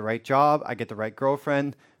 I get the right job. I get the right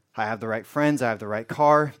girlfriend. I have the right friends. I have the right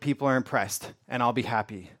car. People are impressed, and I'll be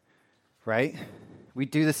happy, right? We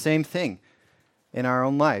do the same thing in our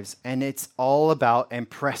own lives, and it's all about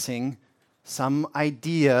impressing some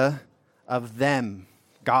idea of them,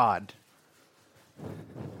 God.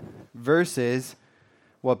 Versus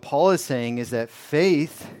what Paul is saying is that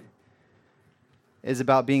faith is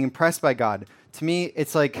about being impressed by God. To me,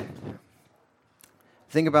 it's like,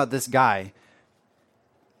 think about this guy.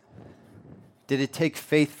 Did it take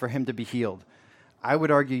faith for him to be healed? I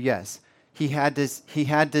would argue yes. He had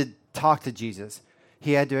to talk to Jesus.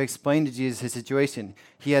 He had to explain to Jesus his situation.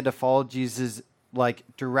 He had to follow Jesus'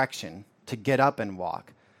 direction to get up and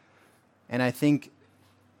walk. And I think,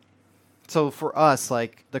 so for us,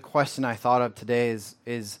 the question I thought of today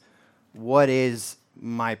is what is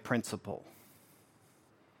my principle?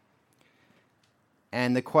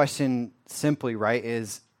 And the question simply, right,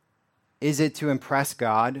 is it to impress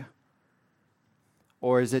God,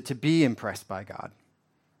 or is it to be impressed by God?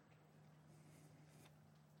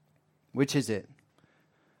 Which is it?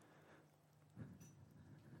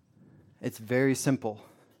 It's very simple.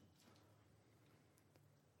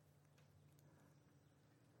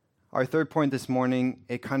 Our third point this morning,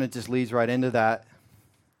 it kind of just leads right into that,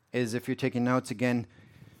 is if you're taking notes again,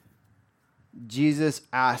 Jesus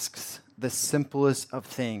asks the simplest of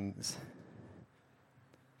things.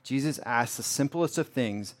 Jesus asks the simplest of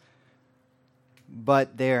things,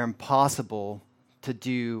 but they're impossible to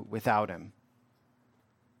do without him.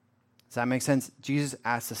 Does that make sense? Jesus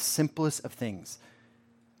asks the simplest of things,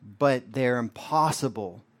 but they're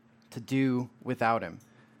impossible to do without him.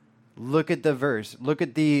 Look at the verse. Look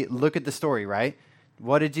at the story, right?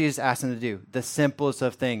 What did Jesus ask them to do? The simplest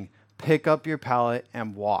of things. Pick up your pallet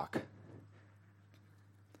and walk.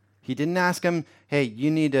 He didn't ask him, hey, you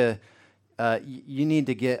need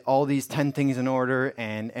to get all these 10 things in order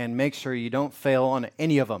and make sure you don't fail on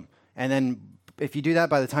any of them. And then if you do that,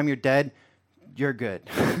 by the time you're dead, you're good.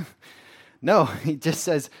 No, he just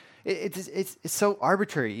says, it's so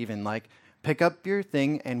arbitrary even, like, pick up your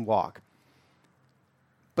thing and walk.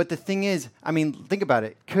 But the thing is, I mean, think about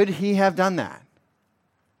it. Could he have done that?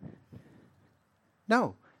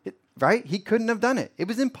 No, right? He couldn't have done it. It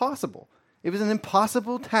was impossible. It was an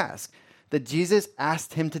impossible task that Jesus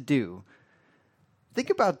asked him to do. Think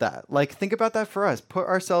about that. Like, think about that for us. Put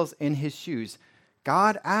ourselves in his shoes.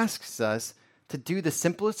 God asks us to do the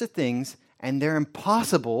simplest of things, and they're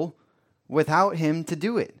impossible without him to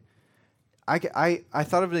do it. I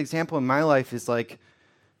thought of an example in my life is like,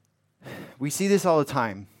 we see this all the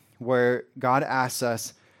time where God asks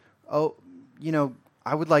us, oh,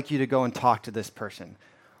 I would like you to go and talk to this person.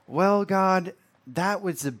 Well, God,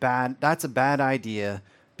 that's a bad idea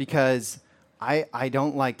because I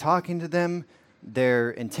don't like talking to them.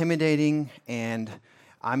 They're intimidating and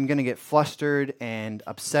I'm going to get flustered and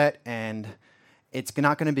upset and it's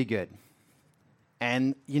not going to be good.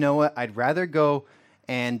 And you know what? I'd rather go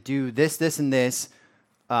and do this, this, and this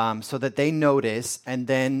so that they notice and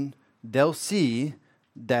then they'll see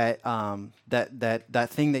that that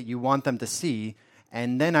thing that you want them to see,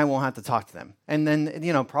 and then I won't have to talk to them. And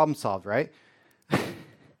then, problem solved, right?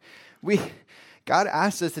 God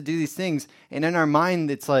asks us to do these things, and in our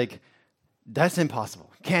mind, it's like, that's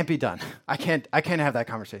impossible. Can't be done. I can't have that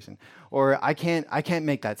conversation. Or I can't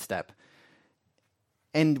make that step.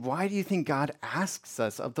 And why do you think God asks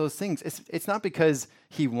us of those things? It's not because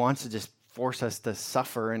he wants to just force us to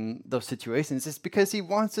suffer in those situations. It's because he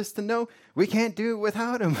wants us to know we can't do it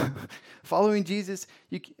without him. Following Jesus,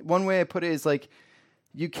 one way I put it is like,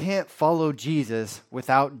 you can't follow Jesus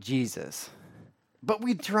without Jesus. But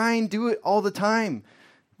we try and do it all the time,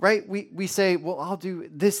 right? We say, well, I'll do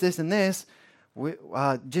this, this, and this.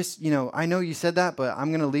 I know you said that, but I'm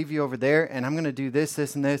going to leave you over there, and I'm going to do this,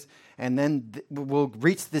 this, and this, and then we'll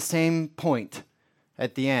reach the same point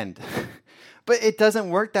at the end. But it doesn't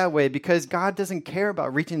work that way because God doesn't care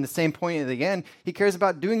about reaching the same point at the end. He cares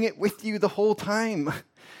about doing it with you the whole time.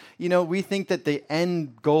 We think that the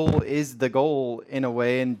end goal is the goal in a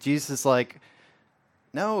way, and Jesus is like,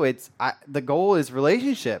 no, the goal is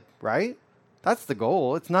relationship, right? That's the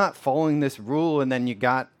goal. It's not following this rule and then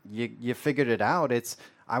you figured it out. It's,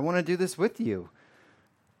 I want to do this with you.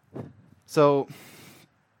 So,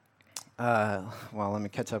 let me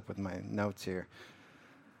catch up with my notes here.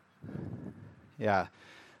 Yeah.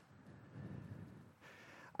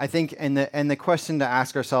 I think, and the question to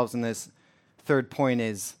ask ourselves in this third point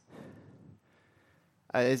is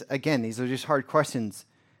again, these are just hard questions.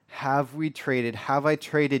 Have I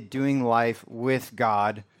traded doing life with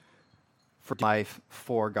God for life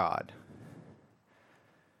for God?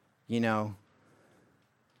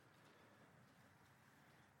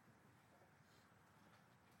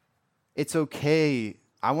 It's okay.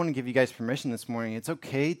 I want to give you guys permission this morning. It's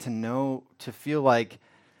okay to feel like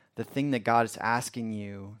the thing that God is asking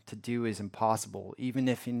you to do is impossible, even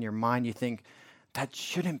if in your mind you think, that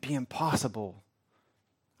shouldn't be impossible.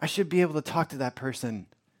 I should be able to talk to that person.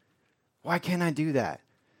 Why can't I do that?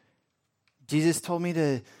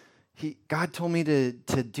 God told me to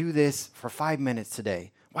do this for 5 minutes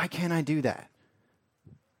today. Why can't I do that?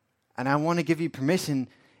 And I want to give you permission.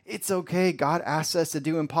 It's okay. God asks us to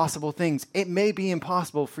do impossible things. It may be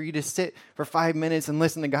impossible for you to sit for 5 minutes and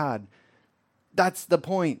listen to God. That's the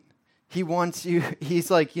point. He wants you.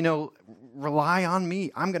 He's like, rely on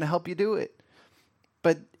me. I'm going to help you do it.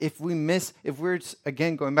 But if we're,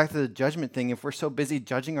 again, going back to the judgment thing, if we're so busy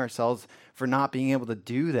judging ourselves for not being able to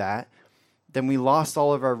do that, then we lost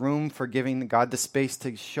all of our room for giving God the space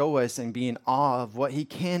to show us and be in awe of what he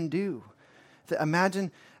can do.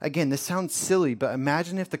 Imagine, again, this sounds silly, but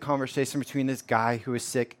imagine if the conversation between this guy who was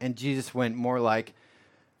sick and Jesus went more like,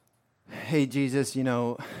 hey, Jesus,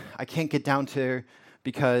 I can't get down to there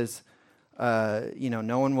because,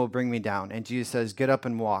 no one will bring me down. And Jesus says, get up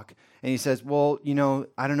and walk. And he says, well,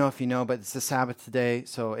 I don't know if you know, but it's the Sabbath today,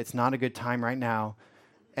 so it's not a good time right now.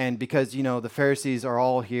 And because, the Pharisees are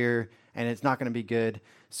all here, and it's not going to be good.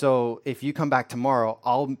 So if you come back tomorrow,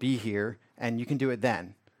 I'll be here, and you can do it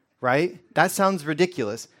then, right? That sounds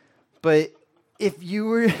ridiculous. But if you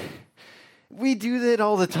were, we do that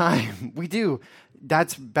all the time. We do.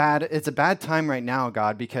 That's bad. It's a bad time right now,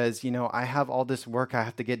 God, because, I have all this work I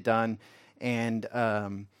have to get done, and,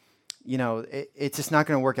 it's just not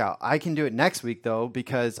going to work out. I can do it next week, though,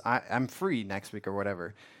 because I'm free next week or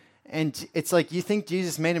whatever. And it's like, you think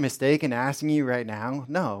Jesus made a mistake in asking you right now?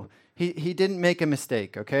 No, he didn't make a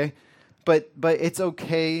mistake, okay? But it's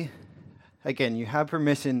okay. Again, you have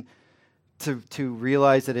permission to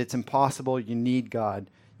realize that it's impossible. You need God.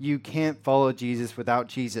 You can't follow Jesus without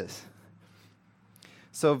Jesus.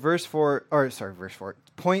 So verse 4,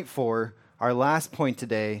 point 4, our last point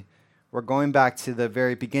today, we're going back to the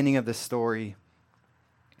very beginning of the story.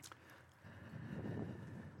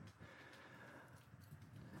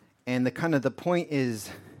 And the point is,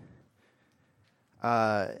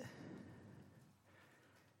 if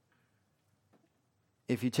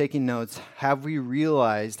you're taking notes, have we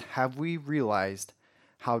realized how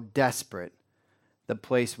desperate the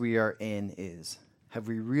place we are in is? Have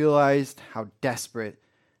we realized how desperate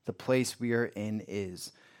the place we are in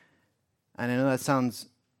is? And I know that sounds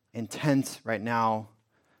intense right now,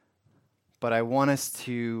 but I want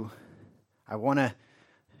to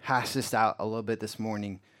hash this out a little bit this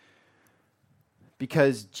morning.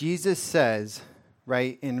 Because Jesus says,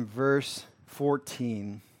 right, in verse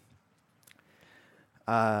 14,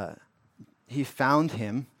 he found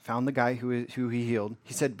the guy who he healed.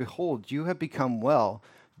 He said, "Behold, you have become well.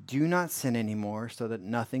 Do not sin anymore, so that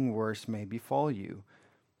nothing worse may befall you."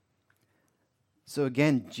 So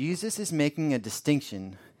again, Jesus is making a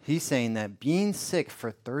distinction. He's saying that being sick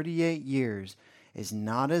for 38 years is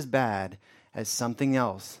not as bad as something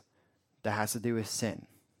else that has to do with sin.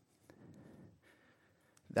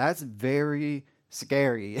 That's very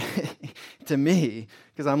scary to me,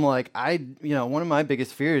 because I'm like, one of my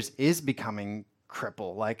biggest fears is becoming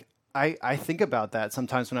crippled. Like, I think about that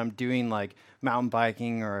sometimes when I'm doing like mountain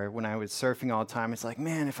biking or when I was surfing all the time. It's like,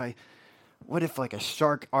 man, what if like a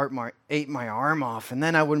shark ate my arm off, and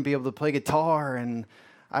then I wouldn't be able to play guitar, and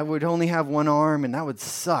I would only have one arm, and that would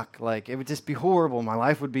suck. Like, it would just be horrible. My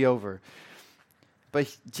life would be over.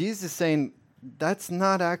 But Jesus is saying that's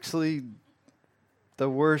not actually the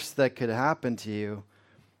worst that could happen to you.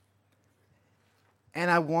 And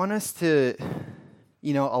I want us to, a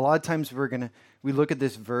lot of times we look at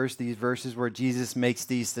these verses where Jesus makes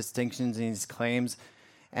these distinctions and these claims,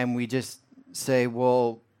 and we just say,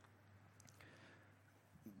 well,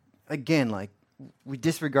 again, like, we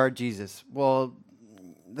disregard Jesus. Well,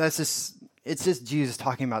 it's just Jesus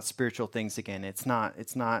talking about spiritual things again. It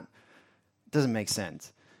doesn't make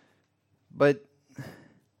sense. But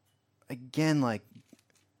again, like,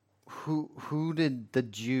 who did the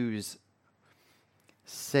Jews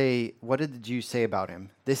say? What did the Jews say about him?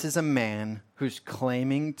 This is a man who's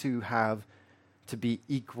claiming to be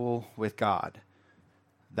equal with God.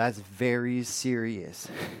 That's very serious.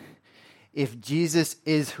 If Jesus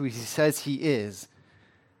is who he says he is,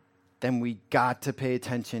 then we got to pay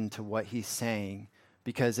attention to what he's saying,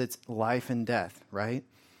 because it's life and death, right?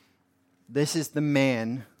 This is the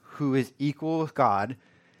man who is equal with God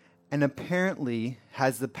and apparently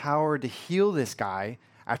has the power to heal this guy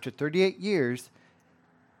after 38 years.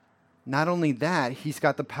 Not only that, he's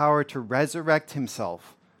got the power to resurrect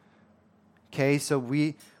himself. Okay, so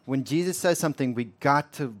when Jesus says something, we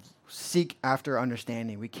got to seek after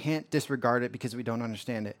understanding. We can't disregard it because we don't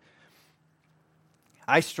understand it.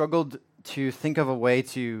 I struggled to think of a way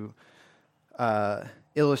to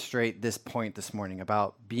illustrate this point this morning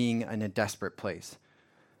about being in a desperate place.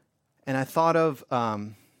 And I thought of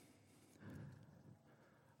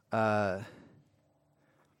I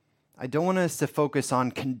don't want us to focus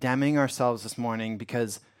on condemning ourselves this morning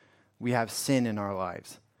because we have sin in our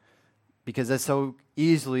lives, because that's so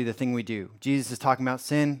easily the thing we do. Jesus is talking about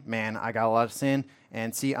sin. Man, I got a lot of sin,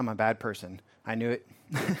 and see, I'm a bad person. I knew it.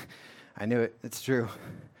 I knew it. It's true.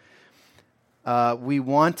 We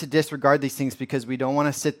want to disregard these things because we don't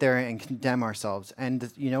want to sit there and condemn ourselves.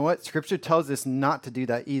 And you know what? Scripture tells us not to do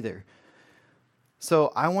that either.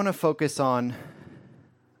 So I want to focus on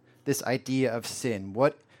this idea of sin.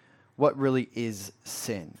 What really is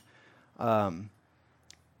sin? And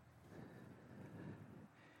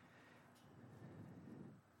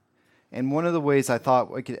one of the ways I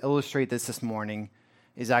thought we could illustrate this morning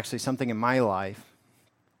is actually something in my life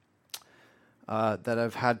that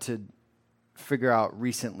I've had to figure out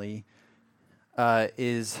recently.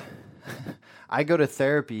 Is I go to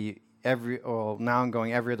therapy now I'm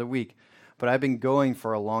going every other week, but I've been going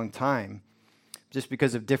for a long time just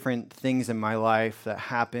because of different things in my life that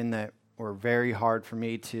happened that were very hard for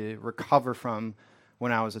me to recover from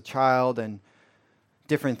when I was a child, and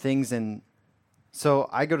different things. And so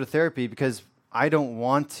I go to therapy because I don't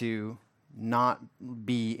want to not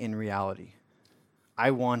be in reality.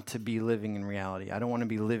 I want to be living in reality. I don't want to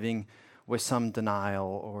be living with some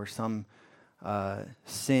denial or some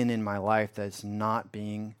sin in my life that's not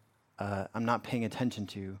I'm not paying attention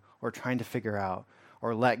to or trying to figure out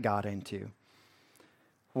or let God into.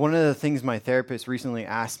 One of the things my therapist recently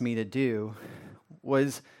asked me to do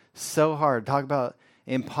was so hard. Talk about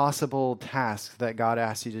impossible tasks that God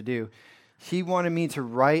asked you to do. He wanted me to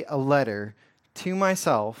write a letter to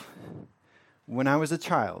myself when I was a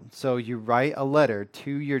child. So you write a letter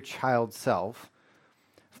to your child self,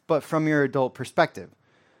 but from your adult perspective.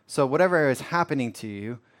 So whatever is happening to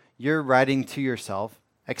you, you're writing to yourself,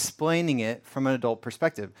 explaining it from an adult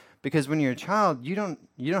perspective. Because when you're a child, you don't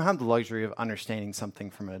have the luxury of understanding something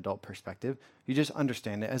from an adult perspective. You just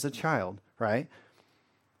understand it as a child, right?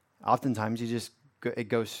 Oftentimes, it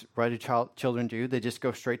goes right to children do. They just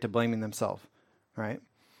go straight to blaming themselves, right?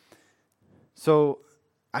 So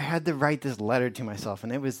I had to write this letter to myself,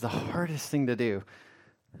 and it was the hardest thing to do.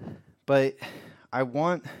 But I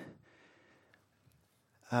want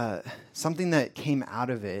something that came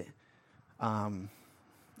out of it.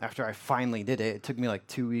 After I finally did it, it took me like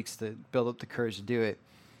 2 weeks to build up the courage to do it,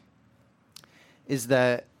 is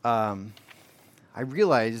that I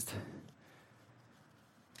realized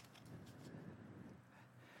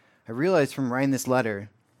from writing this letter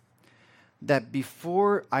that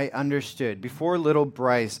before little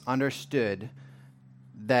Bryce understood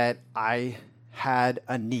that I had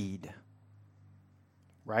a need,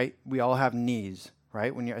 right? We all have needs,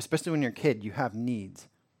 right? Especially when you're a kid, you have needs,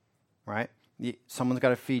 right? Someone's got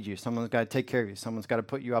to feed you. Someone's got to take care of you. Someone's got to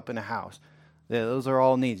put you up in a house. Those are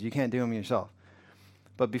all needs. You can't do them yourself.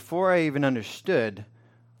 But before I even understood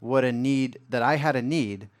that I had a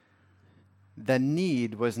need, the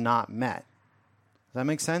need was not met. Does that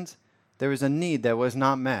make sense? There was a need that was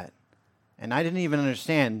not met. And I didn't even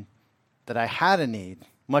understand that I had a need,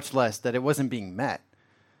 much less that it wasn't being met.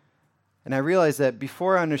 And I realized that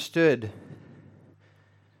before I understood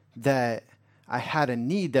that I had a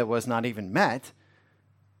need that was not even met,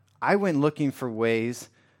 I went looking for ways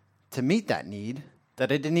to meet that need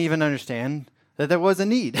that I didn't even understand that there was a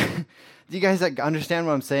need. Do you guys understand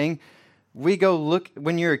what I'm saying?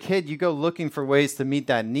 When you're a kid, you go looking for ways to meet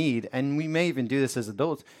that need, and we may even do this as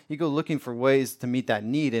adults. You go looking for ways to meet that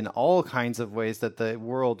need in all kinds of ways that the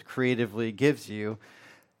world creatively gives you,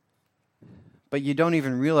 but you don't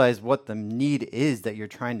even realize what the need is that you're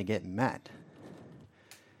trying to get met.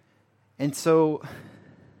 And so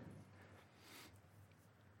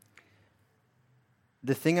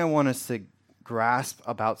the thing I want us to grasp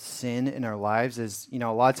about sin in our lives is, a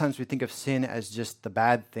lot of times we think of sin as just the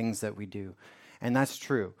bad things that we do. And that's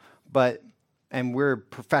true. And we're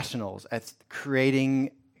professionals at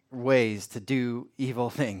creating ways to do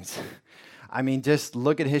evil things. I mean, just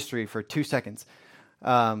look at history for 2 seconds.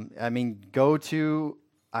 Go to,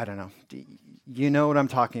 I don't know. You know what I'm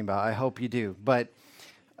talking about. I hope you do. But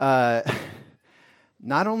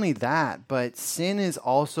not only that, but sin is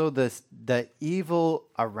also the evil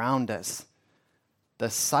around us, the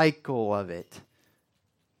cycle of it.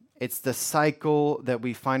 It's the cycle that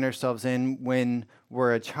we find ourselves in when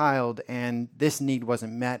we're a child and this need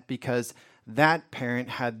wasn't met because that parent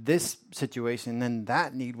had this situation and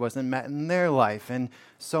that need wasn't met in their life, and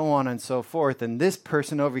so on and so forth. And this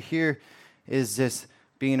person over here is just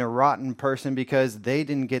being a rotten person because they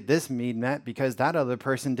didn't get this need met because that other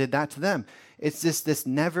person did that to them. It's just this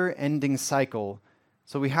never-ending cycle.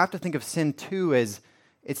 So we have to think of sin too as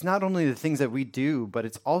it's not only the things that we do, but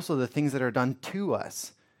it's also the things that are done to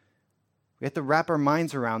us. We have to wrap our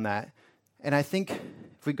minds around that. And I think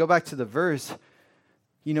if we go back to the verse,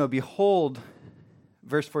 behold,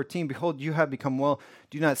 verse 14, behold, you have become well.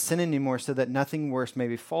 Do not sin anymore so that nothing worse may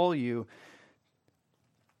befall you.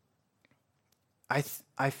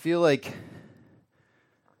 I feel like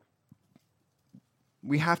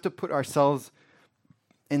we have to put ourselves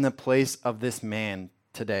in the place of this man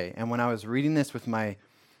today. And when I was reading this with my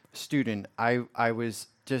student, I was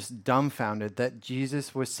just dumbfounded that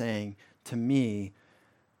Jesus was saying to me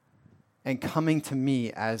and coming to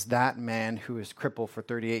me as that man who is crippled for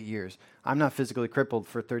 38 years. I'm not physically crippled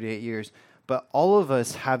for 38 years, but all of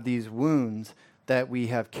us have these wounds that we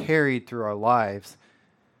have carried through our lives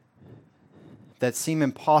that seem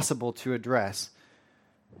impossible to address.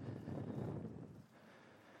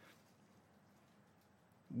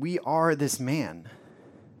 We are this man.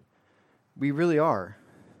 We really are.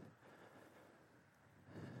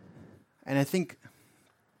 And I think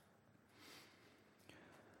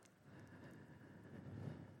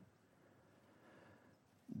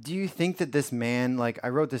do you think that this man, I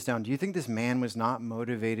wrote this down, do you think this man was not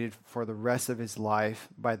motivated for the rest of his life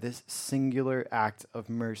by this singular act of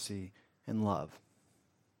mercy and love?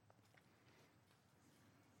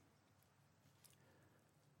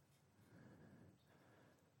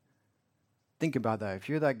 Think about that. If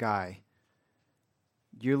you're that guy,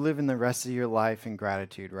 you're living the rest of your life in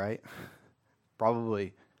gratitude, right?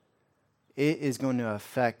 Probably. It is going to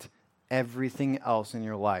affect everything else in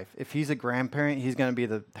your life. If he's a grandparent, he's going to be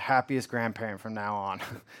the happiest grandparent from now on.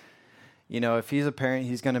 If he's a parent,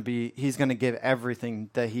 he's going to give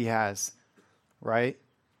everything that he has right?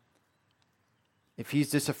 If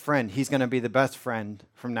he's just a friend, he's going to be the best friend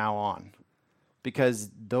from now on, because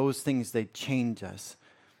those things, they change us.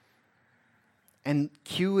 And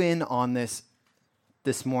cue in on this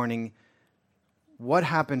morning. What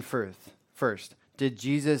happened first? Did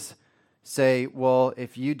Jesus say, well,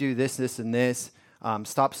 if you do this, this, and this,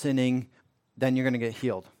 stop sinning, then you're going to get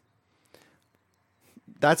healed?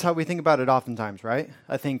 That's how we think about it oftentimes, right?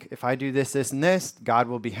 I think if I do this, this, and this, God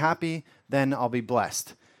will be happy, then I'll be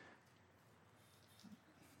blessed.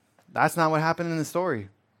 That's not what happened in the story.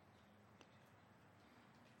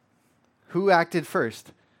 Who acted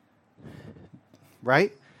first?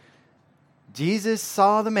 Right? Jesus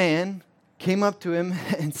saw the man, came up to him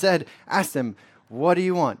and asked him, what do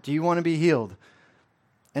you want? Do you want to be healed?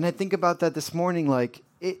 And I think about that this morning,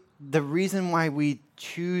 the reason why we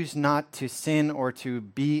choose not to sin or to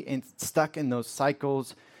be stuck in those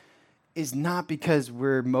cycles is not because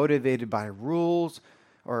we're motivated by rules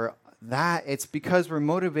or that. It's because we're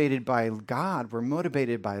motivated by God. We're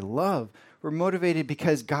motivated by love. We're motivated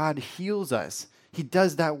because God heals us. He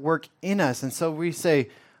does that work in us. And so we say,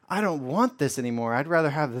 I don't want this anymore. I'd rather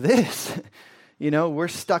have this. We're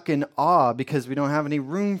stuck in awe because we don't have any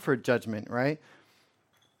room for judgment, right?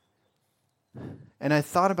 And I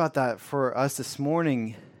thought about that for us this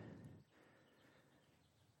morning.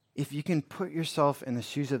 If you can put yourself in the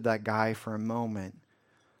shoes of that guy for a moment,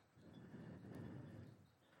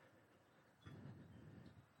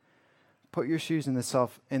 put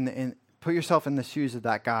yourself in the shoes of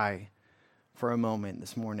that guy for a moment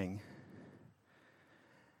this morning.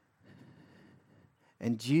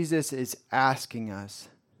 And Jesus is asking us,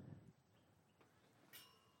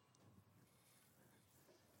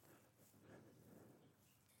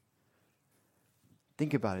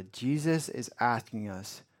 think about it. Jesus is asking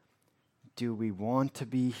us, do we want to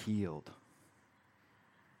be healed?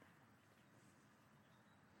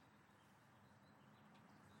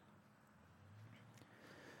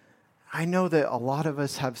 I know that a lot of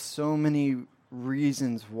us have so many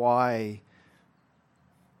reasons why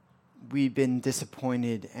we've been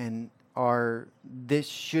disappointed and this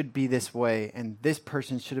should be this way, and this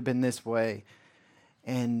person should have been this way,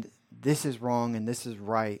 and this is wrong and this is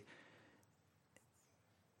right.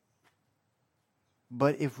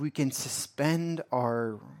 But if we can suspend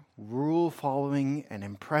our rule following and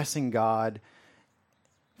impressing God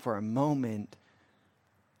for a moment,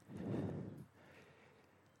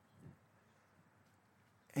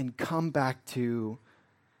 and come back to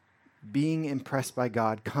being impressed by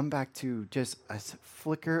God, come back to just a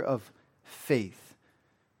flicker of faith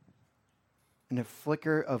and a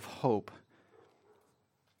flicker of hope,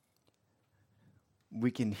 we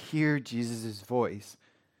can hear Jesus' voice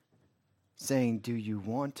saying, do you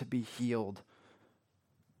want to be healed?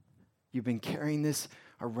 You've been carrying this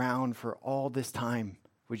around for all this time.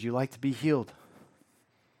 Would you like to be healed?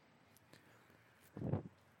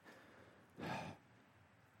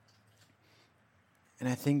 And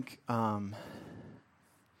I think the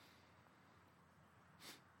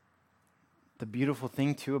beautiful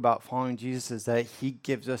thing, too, about following Jesus is that he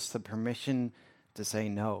gives us the permission to say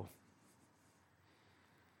no.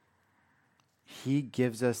 He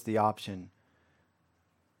gives us the option.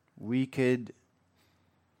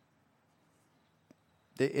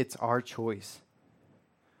 It's our choice.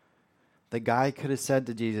 The guy could have said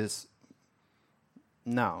to Jesus,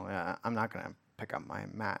 no, I'm not going to pick up my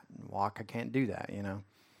mat and walk. I can't do that, And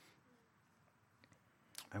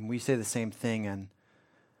we say the same thing. And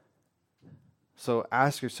so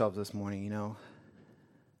ask yourselves this morning,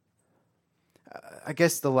 I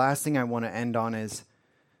guess the last thing I want to end on is,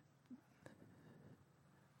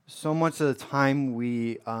 so much of the time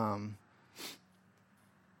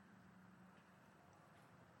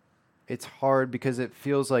it's hard because it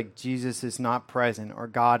feels like Jesus is not present, or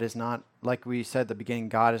God is not, like we said at the beginning,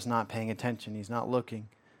 God is not paying attention. He's not looking.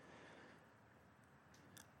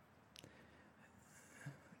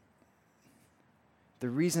 The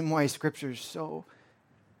reason why Scripture is so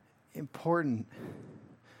important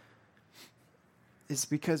is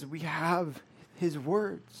because we have His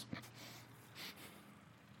words.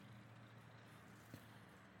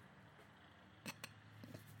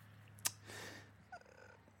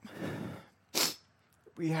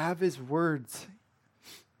 We have His words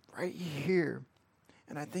right here.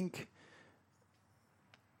 And I think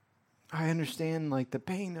I understand the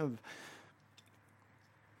pain of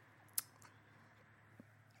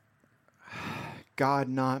God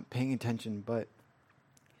not paying attention, but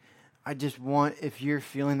I just want, if you're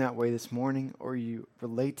feeling that way this morning or you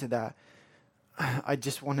relate to that, I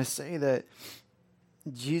just want to say that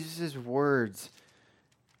Jesus' words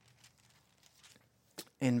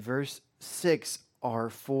in verse 6 are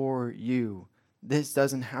for you. This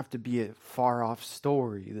doesn't have to be a far-off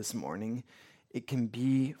story this morning. It can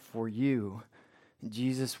be for you.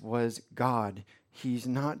 Jesus was God. He's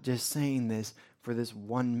not just saying this for this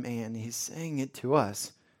one man. He's saying it to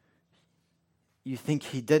us. You think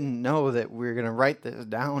he didn't know that we're going to write this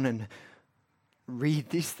down and read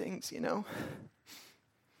these things,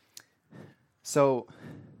 So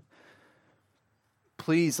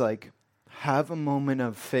please, have a moment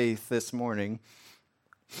of faith this morning.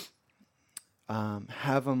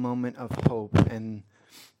 Have a moment of hope and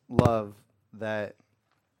love that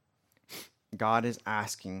God is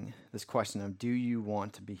asking this question of, do you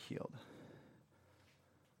want to be healed?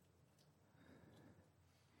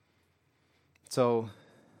 So,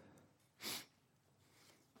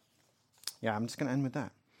 yeah, I'm just going to end with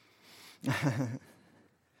that.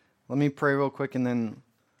 Let me pray real quick, and then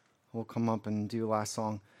we'll come up and do the last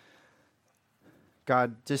song.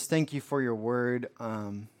 God, just thank you for your word.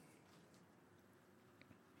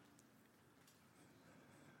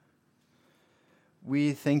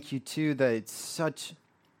 We thank you, too, that it's such...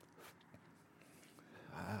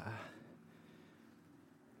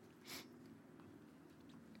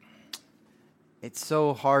 it's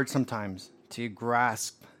so hard sometimes to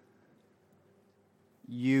grasp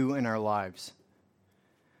you in our lives.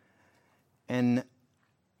 And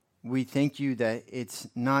we thank you that it's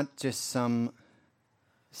not just some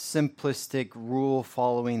simplistic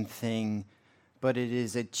rule-following thing, but it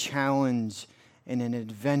is a challenge and an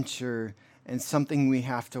adventure and something we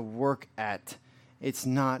have to work at. It's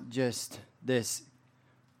not just this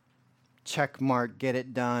check mark, get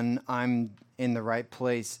it done, I'm in the right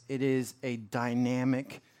place. It is a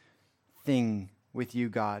dynamic thing with you,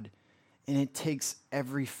 God. And it takes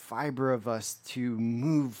every fiber of us to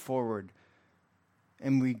move forward.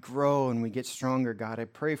 And we grow and we get stronger, God. I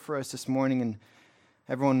pray for us this morning and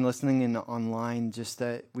everyone listening in online, just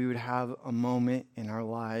that we would have a moment in our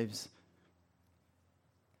lives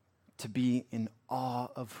to be in awe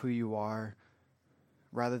of who you are,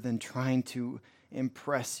 rather than trying to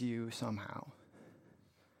impress you somehow,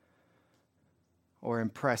 or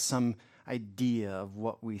impress some idea of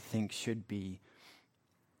what we think should be.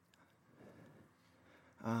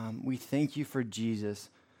 We thank you for Jesus.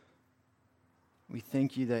 We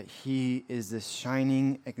thank you that he is this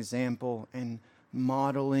shining example and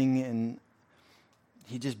modeling, and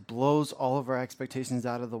he just blows all of our expectations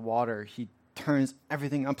out of the water. He turns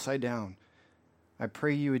everything upside down. I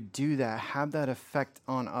pray you would do that, have that effect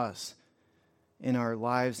on us in our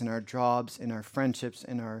lives, in our jobs, in our friendships,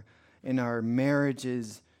 in our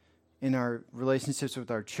marriages, in our relationships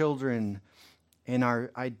with our children, in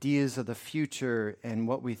our ideas of the future and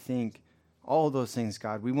what we think. All of those things,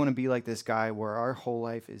 God. We want to be like this guy where our whole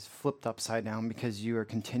life is flipped upside down because you are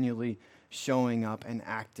continually showing up and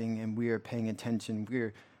acting, and we are paying attention. We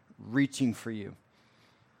are reaching for you.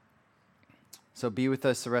 So be with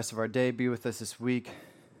us the rest of our day. Be with us this week.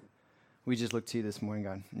 We just look to you this morning,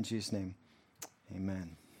 God. In Jesus' name,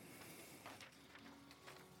 amen.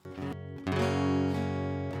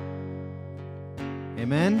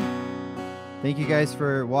 Amen. Thank you guys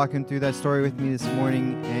for walking through that story with me this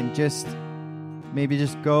morning, and maybe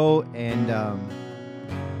just go and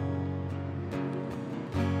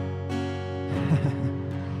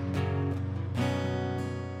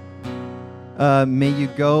may you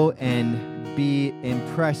go and be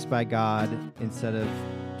impressed by God instead of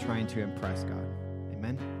trying to impress God.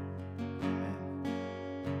 Amen.